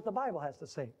 Well, let's see what the Bible has to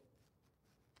say.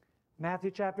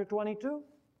 Matthew chapter 22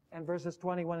 and verses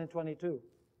 21 and 22.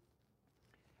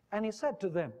 And he said to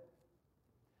them,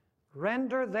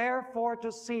 render therefore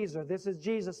to Caesar, this is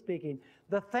Jesus speaking,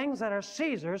 the things that are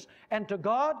Caesar's, and to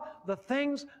God the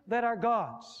things that are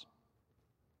God's.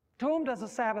 To whom does the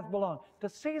Sabbath belong? To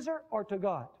Caesar or to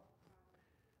God?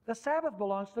 The Sabbath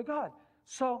belongs to God.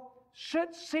 So,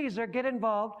 should Caesar get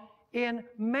involved in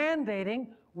mandating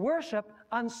worship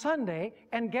on Sunday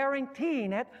and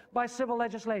guaranteeing it by civil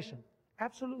legislation?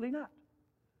 Absolutely not.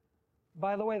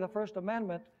 By the way, the First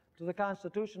Amendment to the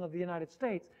Constitution of the United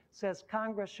States says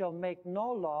Congress shall make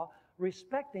no law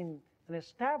respecting an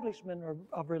establishment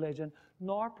of religion,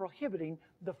 nor prohibiting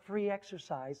the free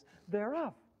exercise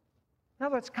thereof. In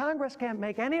other words, Congress can't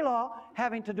make any law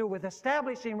having to do with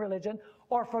establishing religion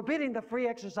or forbidding the free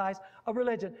exercise of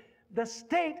religion. The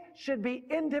state should be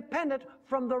independent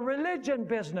from the religion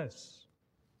business.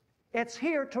 It's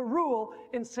here to rule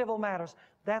in civil matters.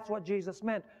 That's what Jesus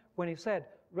meant when he said,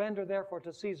 render therefore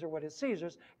to Caesar what is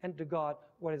Caesar's, and to God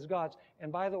what is God's.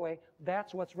 And by the way,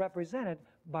 that's what's represented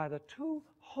by the two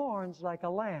horns like a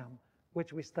lamb,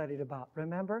 which we studied about.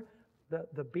 Remember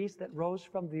the beast that rose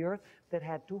from the earth that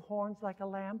had two horns like a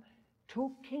lamb?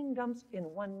 Two kingdoms in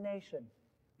one nation.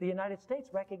 The United States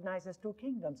recognizes two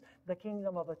kingdoms, the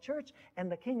kingdom of the church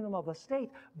and the kingdom of the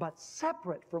state, but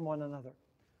separate from one another.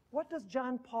 What does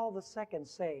John Paul II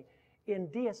say in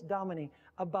Dies Domini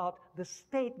about the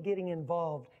state getting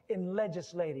involved in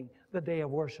legislating the day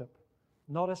of worship?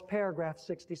 Notice paragraph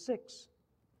 66.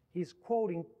 He's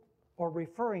quoting or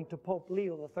referring to Pope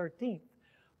Leo XIII.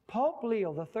 Pope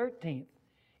Leo XIII,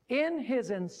 in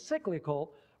his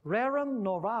encyclical Rerum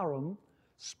Novarum,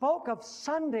 spoke of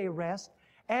Sunday rest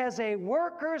as a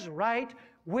worker's right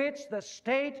which the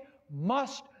state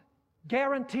must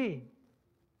guarantee.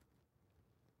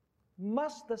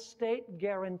 Must the state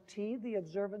guarantee the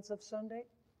observance of Sunday?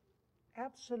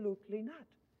 Absolutely not.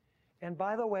 And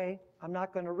by the way, I'm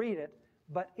not going to read it,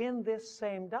 but in this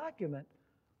same document,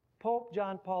 Pope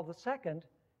John Paul II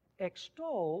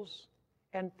extols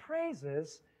and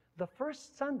praises the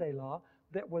first Sunday law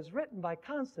that was written by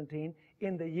Constantine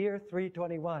in the year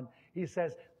 321. He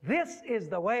says, this is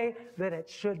the way that it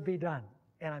should be done.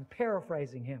 And I'm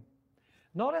paraphrasing him.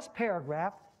 Notice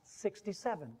paragraph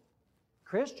 67.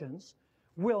 Christians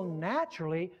will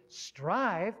naturally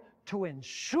strive to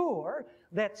ensure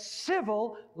that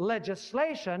civil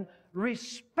legislation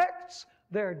respects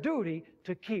their duty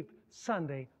to keep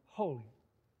Sunday holy.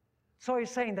 So he's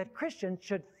saying that Christians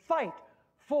should fight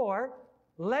for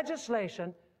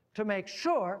legislation to make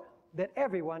sure that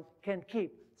everyone can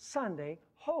keep Sunday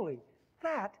holy.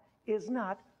 That is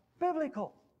not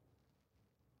biblical.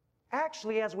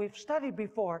 Actually, as we've studied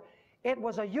before, it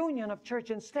was a union of church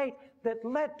and state that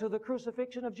led to the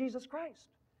crucifixion of Jesus Christ.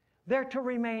 They're to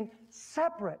remain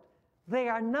separate. They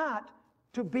are not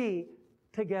to be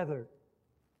together.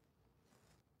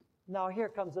 Now here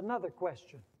comes another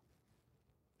question.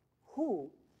 Who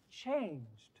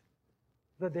changed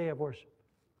the day of worship?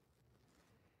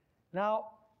 Now,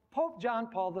 Pope John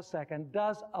Paul II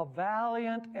does a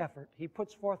valiant effort. He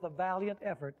puts forth a valiant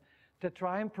effort to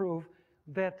try and prove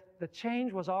that the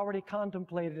change was already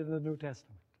contemplated in the New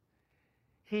Testament.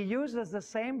 He uses the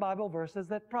same Bible verses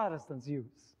that Protestants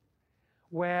use.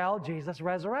 Well, Jesus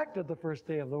resurrected the first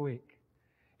day of the week.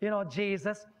 You know,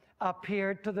 Jesus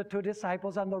appeared to the 2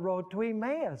 disciples on the road to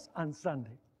Emmaus on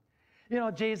Sunday. You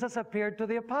know, Jesus appeared to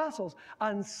the apostles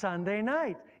on Sunday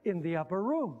night in the upper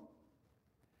room.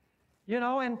 You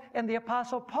know, and the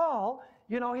Apostle Paul,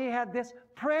 you know, he had this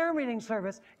prayer meeting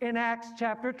service in Acts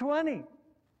chapter 20,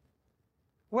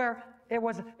 where it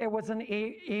was an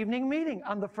evening meeting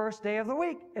on the first day of the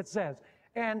week, it says.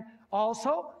 And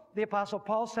also, the Apostle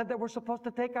Paul said that we're supposed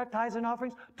to take our tithes and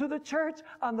offerings to the church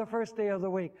on the first day of the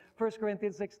week. 1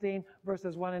 Corinthians 16,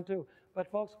 verses 1 and 2.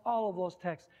 But folks, all of those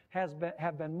texts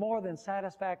have been more than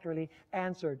satisfactorily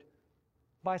answered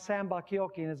by Sam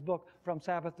Bakioki in his book, From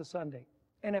Sabbath to Sunday.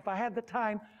 And if I had the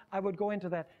time, I would go into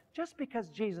that. Just because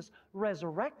Jesus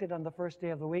resurrected on the first day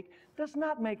of the week does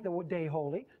not make the day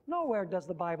holy. Nowhere does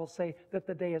the Bible say that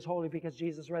the day is holy because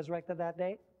Jesus resurrected that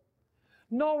day.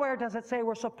 Nowhere does it say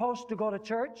we're supposed to go to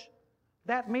church.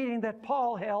 That meeting that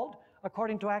Paul held,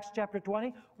 according to Acts chapter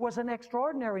 20, was an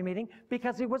extraordinary meeting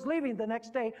because he was leaving the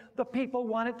next day. The people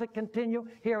wanted to continue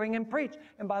hearing him preach.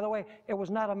 And by the way, it was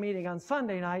not a meeting on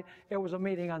Sunday night, it was a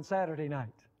meeting on Saturday night.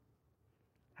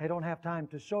 I don't have time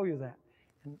to show you that.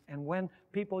 And when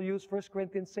people use 1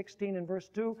 Corinthians 16 and verse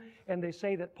 2, and they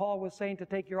say that Paul was saying to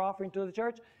take your offering to the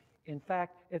church, in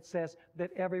fact, it says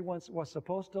that everyone was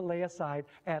supposed to lay aside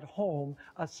at home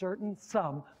a certain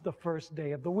sum the first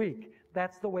day of the week.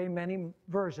 That's the way many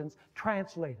versions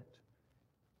translate it.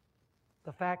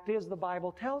 The fact is, the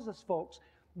Bible tells us, folks,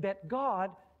 that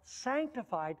God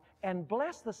sanctified and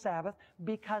blessed the Sabbath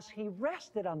because He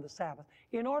rested on the Sabbath.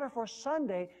 In order for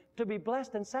Sunday to be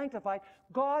blessed and sanctified,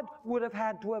 God would have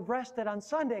had to have rested on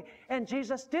Sunday. And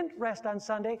Jesus didn't rest on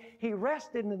Sunday. He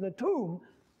rested in the tomb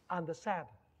on the Sabbath.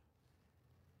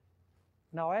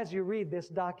 Now, as you read this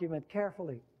document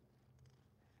carefully,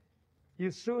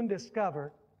 you soon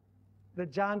discover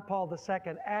that John Paul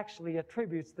II actually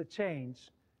attributes the change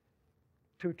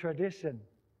to tradition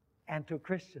and to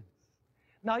Christians.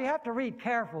 Now, you have to read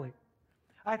carefully.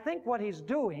 I think what he's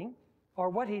doing, or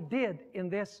what he did in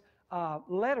this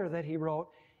letter that he wrote,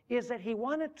 is that he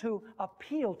wanted to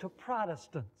appeal to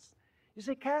Protestants. You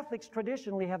see, Catholics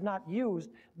traditionally have not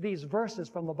used these verses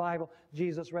from the Bible.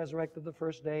 Jesus resurrected the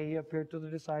first day. He appeared to the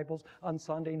disciples on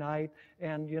Sunday night.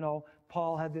 And, you know,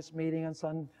 Paul had this meeting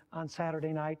on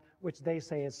Saturday night, which they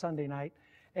say is Sunday night.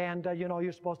 And, you know,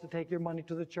 you're supposed to take your money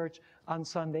to the church on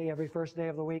Sunday, every first day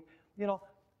of the week. You know,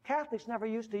 Catholics never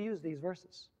used to use these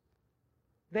verses.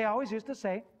 They always used to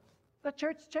say, the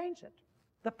church changed it.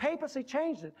 The papacy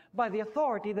changed it by the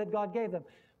authority that God gave them.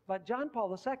 But John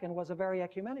Paul II was a very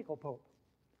ecumenical pope.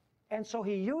 And so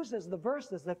he uses the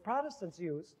verses that Protestants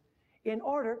use in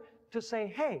order to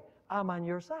say, hey, I'm on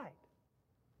your side.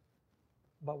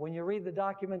 But when you read the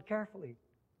document carefully,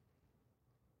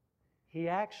 he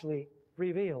actually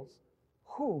reveals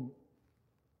whom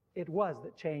it was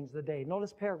that changed the day.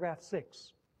 Notice paragraph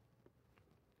 6.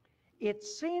 It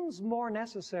seems more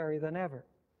necessary than ever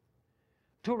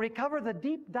to recover the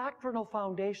deep doctrinal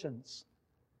foundations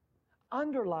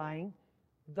underlying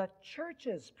the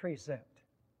church's precept.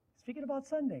 Speaking about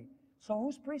Sunday. So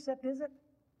whose precept is it?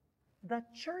 The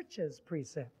church's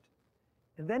precept.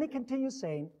 And then he continues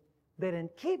saying that in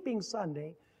keeping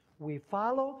Sunday, we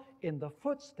follow in the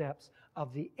footsteps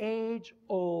of the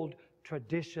age-old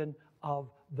tradition of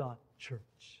the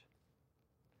church.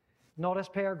 Notice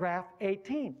paragraph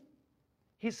 18.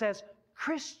 He says,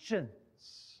 Christians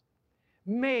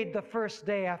made the first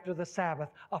day after the Sabbath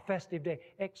a festive day.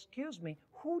 Excuse me,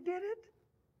 who did it?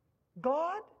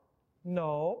 God?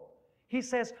 No. He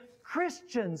says,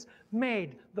 Christians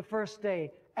made the first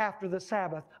day after the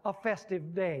Sabbath a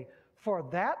festive day, for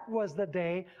that was the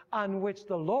day on which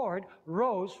the Lord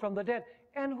rose from the dead.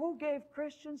 And who gave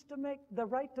Christians the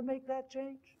right to make that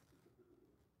change?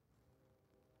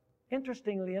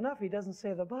 Interestingly enough, he doesn't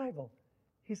say the Bible.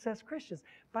 He says Christians.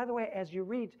 By the way, as you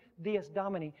read Dies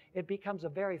Domini, it becomes a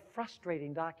very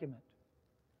frustrating document.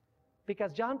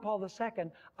 Because John Paul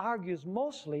II argues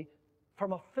mostly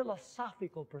from a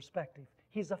philosophical perspective.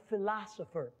 He's a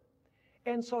philosopher.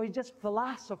 And so he just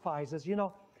philosophizes, you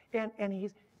know, and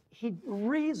he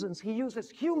reasons, he uses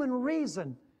human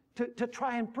reason to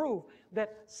try and prove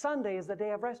that Sunday is the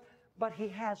day of rest. But he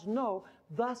has no,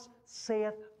 thus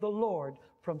saith the Lord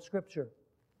from Scripture.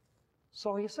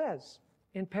 So he says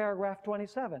in paragraph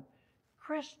 27,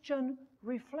 Christian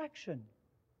reflection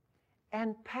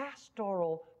and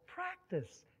pastoral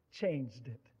practice changed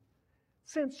it.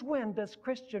 Since when does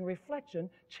Christian reflection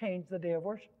change the day of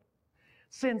worship?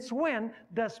 Since when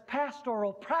does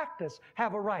pastoral practice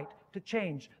have a right to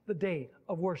change the day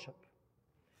of worship?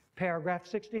 Paragraph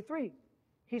 63,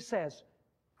 he says,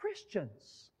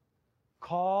 Christians,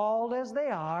 called as they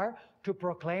are to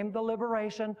proclaim the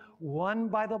liberation won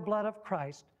by the blood of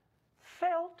Christ,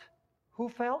 who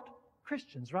felt?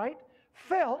 Christians, right?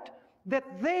 Felt that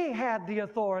they had the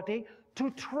authority to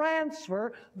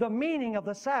transfer the meaning of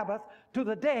the Sabbath to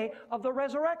the day of the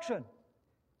resurrection.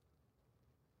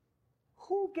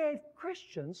 Who gave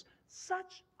Christians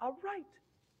such a right?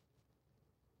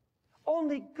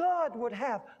 Only God would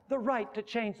have the right to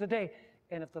change the day.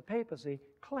 And if the papacy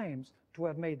claims to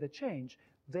have made the change,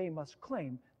 they must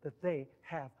claim that they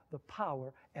have the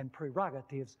power and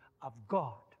prerogatives of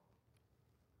God.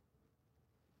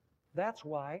 That's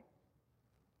why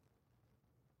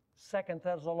 2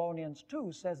 Thessalonians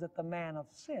 2 says that the man of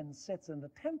sin sits in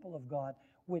the temple of God,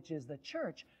 which is the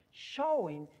church,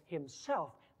 showing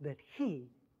himself that he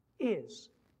is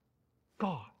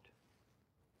God.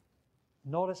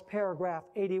 Notice paragraph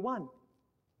 81.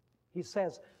 He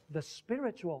says, the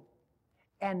spiritual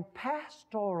and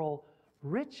pastoral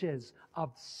riches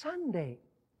of Sunday,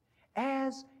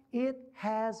 as it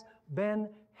has been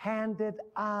handed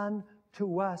on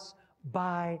to us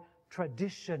by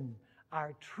tradition,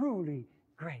 are truly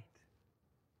great.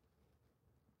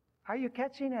 Are you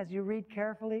catching, as you read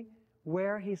carefully,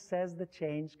 where he says the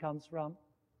change comes from?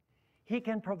 He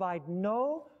can provide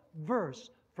no verse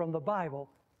from the Bible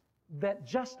that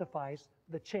justifies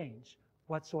the change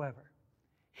whatsoever.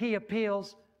 He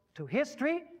appeals to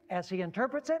history as he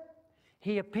interprets it.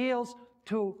 He appeals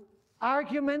to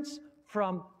arguments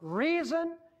from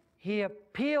reason. He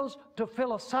appeals to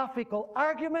philosophical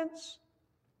arguments.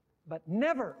 But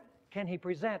never can he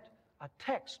present a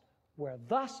text where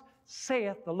thus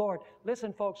saith the Lord.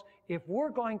 Listen, folks, if we're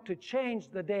going to change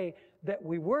the day that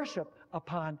we worship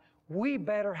upon, we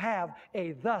better have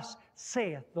a thus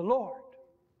saith the Lord.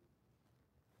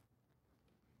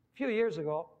 A few years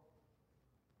ago,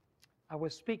 I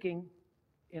was speaking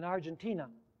in Argentina.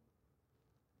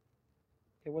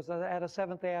 It was at a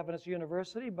Seventh-day Adventist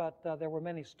university, but there were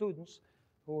many students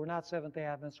who were not Seventh-day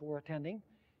Adventists who were attending.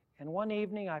 And one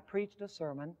evening I preached a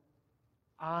sermon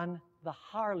on the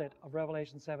harlot of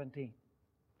Revelation 17.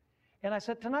 And I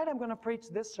said, tonight I'm going to preach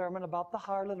this sermon about the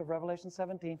harlot of Revelation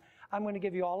 17. I'm going to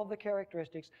give you all of the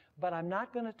characteristics, but I'm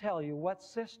not going to tell you what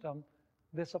system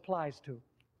this applies to.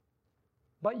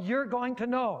 But you're going to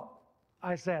know,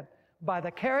 I said, by the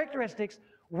characteristics,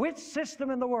 which system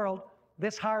in the world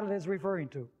this harlot is referring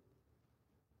to.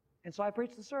 And so I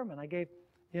preached the sermon. I gave,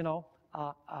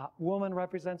 a woman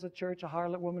represents a church. A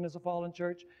harlot woman is a fallen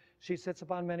church. She sits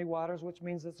upon many waters, which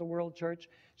means it's a world church.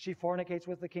 She fornicates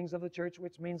with the kings of the church,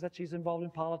 which means that she's involved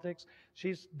in politics.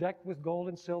 She's decked with gold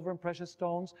and silver and precious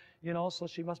stones, so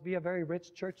she must be a very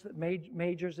rich church that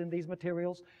majors in these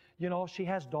materials. She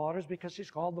has daughters because she's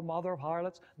called the mother of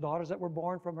harlots, daughters that were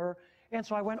born from her. And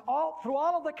so I went through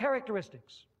all of the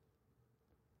characteristics.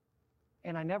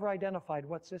 And I never identified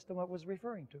what system it was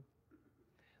referring to.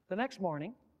 The next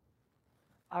morning,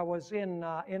 I was in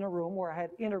a room where I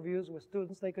had interviews with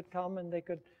students. They could come and they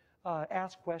could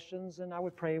ask questions, and I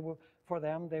would pray for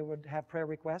them. They would have prayer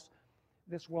requests.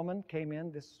 This woman came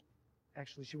in.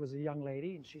 Actually, she was a young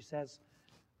lady, and she says,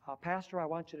 Pastor, I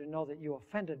want you to know that you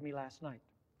offended me last night.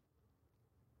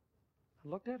 I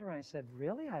looked at her and I said,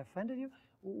 really? I offended you?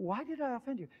 Why did I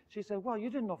offend you? She said, well, you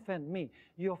didn't offend me.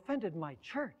 You offended my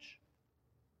church.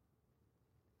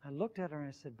 I looked at her and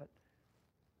I said, but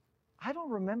I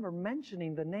don't remember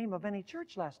mentioning the name of any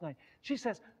church last night. She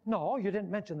says, no, you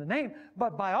didn't mention the name,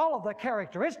 but by all of the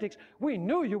characteristics, we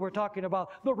knew you were talking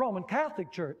about the Roman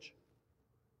Catholic Church.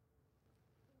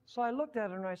 So I looked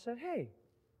at her and I said, hey,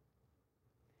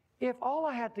 if all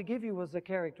I had to give you was the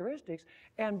characteristics,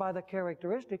 and by the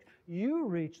characteristics you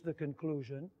reached the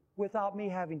conclusion without me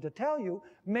having to tell you,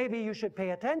 maybe you should pay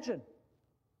attention.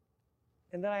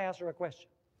 And then I asked her a question.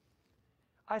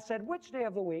 I said, which day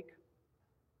of the week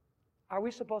are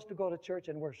we supposed to go to church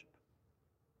and worship?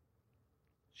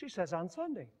 She says, on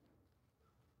Sunday.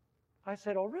 I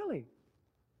said, oh, really?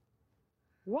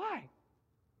 Why?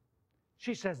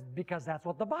 She says, because that's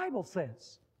what the Bible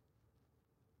says.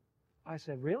 I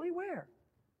said, really? Where?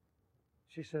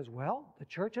 She says, well, the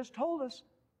church has told us.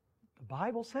 The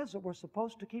Bible says that we're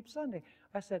supposed to keep Sunday.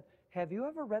 I said, have you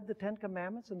ever read the Ten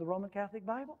Commandments in the Roman Catholic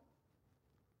Bible?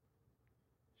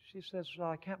 She says, well,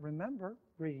 I can't remember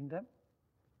reading them.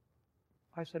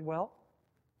 I said, well,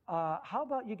 how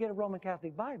about you get a Roman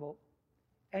Catholic Bible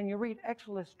and you read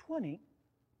Exodus 20,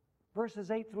 verses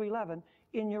 8 through 11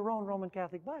 in your own Roman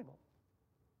Catholic Bible?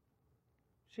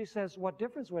 She says, what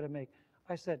difference would it make?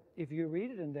 I said, if you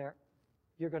read it in there,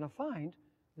 you're going to find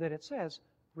that it says,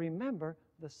 remember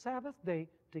the Sabbath day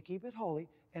to keep it holy,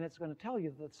 and it's going to tell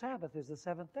you that Sabbath is the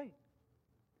seventh day.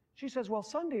 She says, well,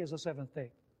 Sunday is the seventh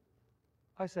day.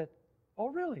 I said, oh,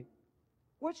 really?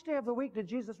 Which day of the week did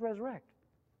Jesus resurrect?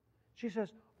 She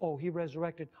says, oh, he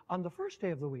resurrected on the first day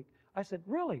of the week. I said,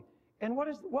 really? And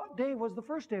what day was the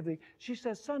first day of the week? She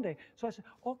says, Sunday. So I said,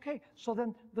 okay, so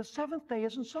then the seventh day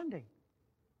isn't Sunday.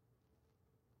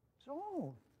 So,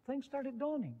 oh, things started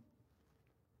dawning.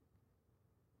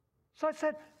 So I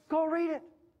said, go read it.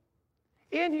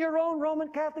 In your own Roman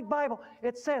Catholic Bible,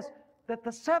 it says that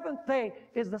the seventh day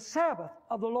is the Sabbath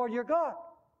of the Lord your God.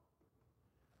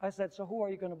 I said, so who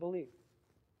are you going to believe?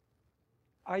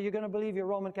 Are you going to believe your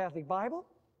Roman Catholic Bible?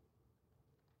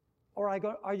 Or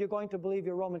are you going to believe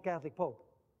your Roman Catholic Pope?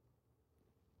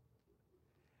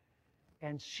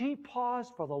 And she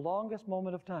paused for the longest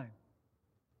moment of time.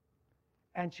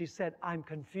 And she said, I'm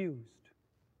confused.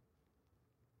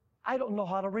 I don't know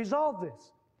how to resolve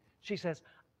this. She says,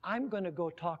 I'm going to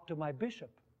go talk to my bishop.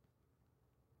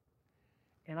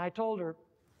 And I told her,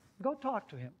 go talk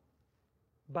to him.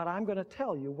 But I'm going to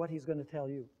tell you what he's going to tell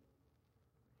you.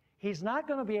 He's not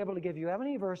going to be able to give you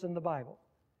any verse in the Bible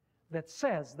that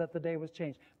says that the day was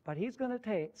changed. But he's going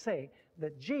to say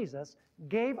that Jesus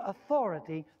gave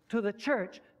authority to the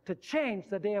church to change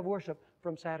the day of worship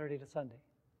from Saturday to Sunday.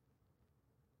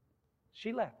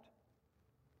 She left.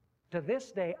 To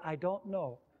this day, I don't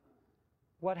know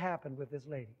what happened with this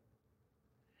lady.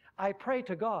 I pray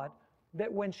to God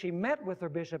that when she met with her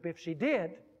bishop, if she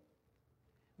did,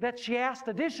 that she asked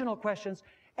additional questions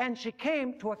and she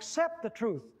came to accept the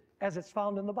truth as it's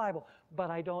found in the Bible. But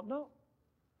I don't know.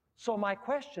 So my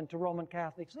question to Roman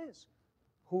Catholics is,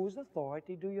 whose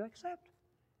authority do you accept?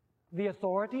 The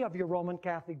authority of your Roman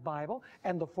Catholic Bible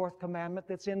and the fourth commandment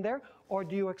that's in there, or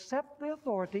do you accept the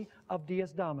authority of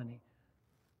Deus Domini?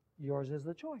 Yours is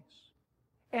the choice.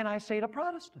 And I say to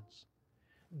Protestants,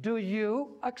 do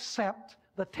you accept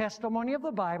the testimony of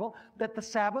the Bible that the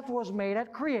Sabbath was made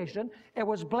at creation, it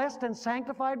was blessed and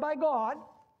sanctified by God,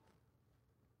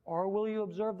 or will you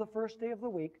observe the first day of the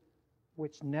week,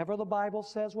 which never the Bible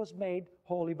says was made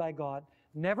holy by God,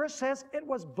 never says it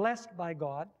was blessed by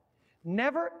God,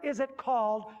 never is it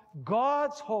called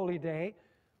God's holy day?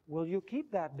 Will you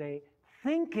keep that day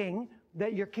thinking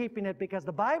that you're keeping it because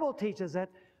the Bible teaches it,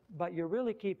 but you're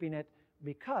really keeping it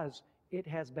because it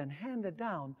has been handed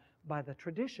down by the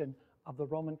tradition of the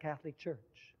Roman Catholic Church?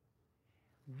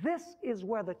 This is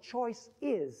where the choice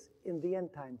is in the end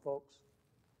time, folks.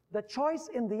 The choice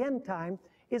in the end time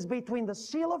is between the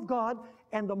seal of God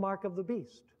and the mark of the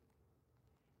beast.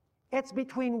 It's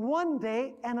between one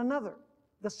day and another.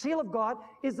 The seal of God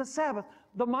is the Sabbath.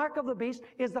 The mark of the beast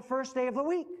is the first day of the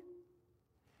week.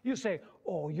 You say,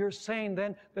 oh, you're saying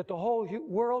then that the whole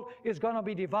world is going to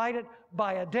be divided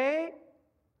by a day?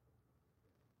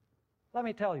 Let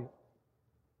me tell you,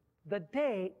 the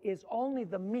day is only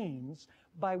the means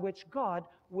by which God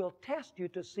will test you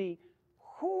to see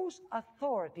whose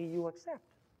authority you accept,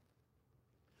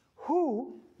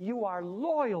 who you are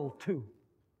loyal to.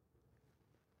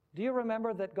 Do you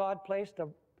remember that God placed a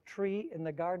tree in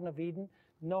the Garden of Eden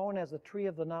known as the tree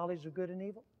of the knowledge of good and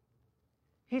evil?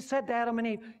 He said to Adam and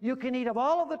Eve, you can eat of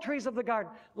all of the trees of the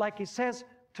garden. Like he says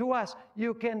to us,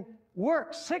 you can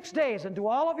work 6 days and do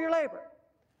all of your labor.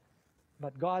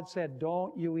 But God said,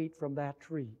 don't you eat from that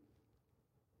tree.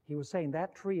 He was saying,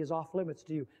 that tree is off limits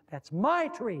to you. That's my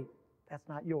tree. That's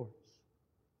not yours.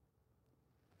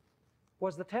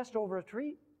 Was the test over a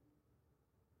tree?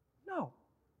 No.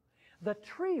 The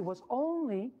tree was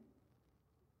only,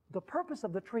 the purpose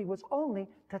of the tree was only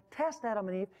to test Adam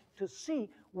and Eve to see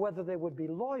whether they would be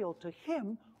loyal to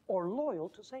him or loyal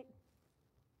to Satan.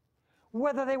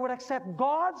 Whether they would accept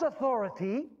God's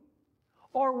authority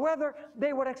or whether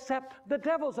they would accept the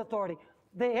devil's authority.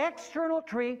 The external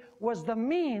tree was the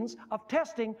means of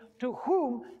testing to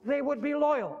whom they would be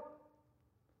loyal.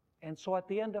 And so at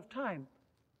the end of time,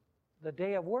 the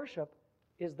day of worship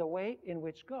is the way in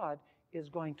which God is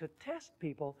going to test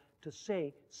people to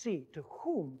see to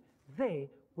whom they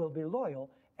will be loyal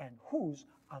and whose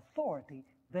authority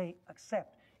they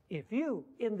accept. If you,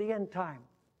 in the end time,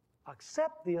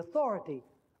 accept the authority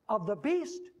of the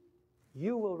beast,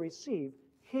 you will receive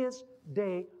his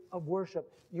day of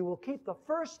worship. You will keep the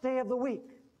first day of the week.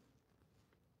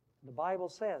 The Bible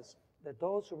says that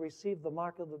those who receive the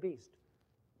mark of the beast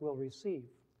will receive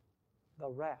the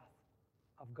wrath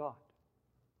of God.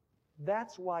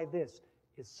 That's why this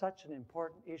is such an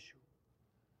important issue.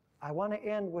 I want to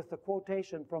end with the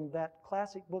quotation from that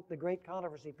classic book, The Great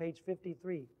Controversy, page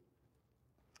 53.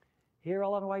 Here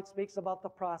Ellen White speaks about the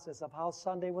process of how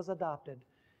Sunday was adopted.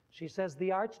 She says,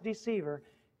 the arch deceiver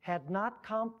had not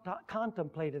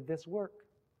contemplated this work.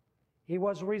 He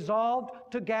was resolved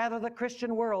to gather the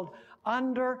Christian world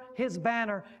under his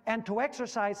banner and to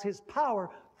exercise his power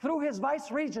through his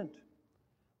vice-regent,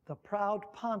 the proud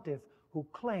pontiff who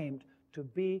claimed to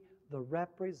be the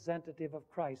representative of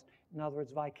Christ. In other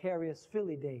words, vicarious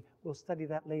filii. We'll study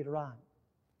that later on.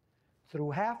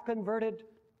 Through half-converted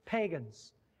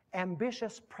pagans,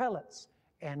 ambitious prelates,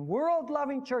 and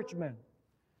world-loving churchmen,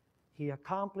 he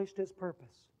accomplished his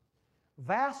purpose.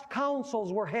 Vast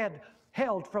councils were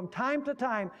held from time to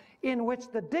time in which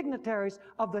the dignitaries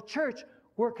of the church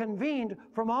were convened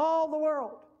from all the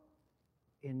world.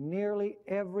 In nearly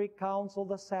every council,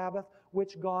 the Sabbath,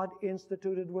 which God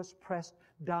instituted, was pressed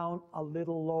down a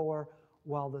little lower,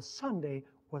 while the Sunday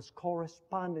was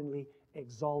correspondingly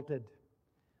exalted.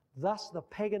 Thus, the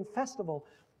pagan festival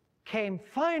came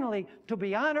finally to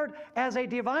be honored as a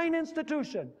divine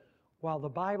institution, while the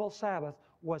Bible Sabbath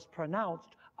was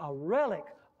pronounced a relic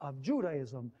of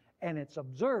Judaism, and its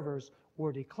observers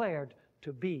were declared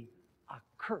to be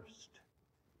accursed.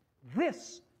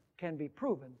 This can be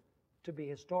proven to be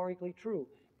historically true,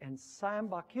 and Sam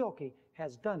Bakioki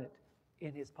has done it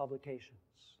in his publications.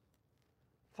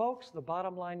 Folks, the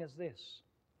bottom line is this: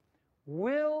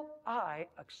 will I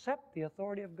accept the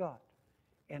authority of God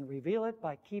and reveal it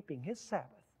by keeping his Sabbath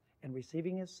and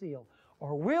receiving his seal,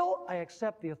 or will I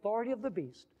accept the authority of the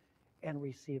beast and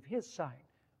receive his sign,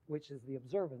 which is the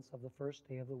observance of the first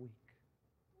day of the week?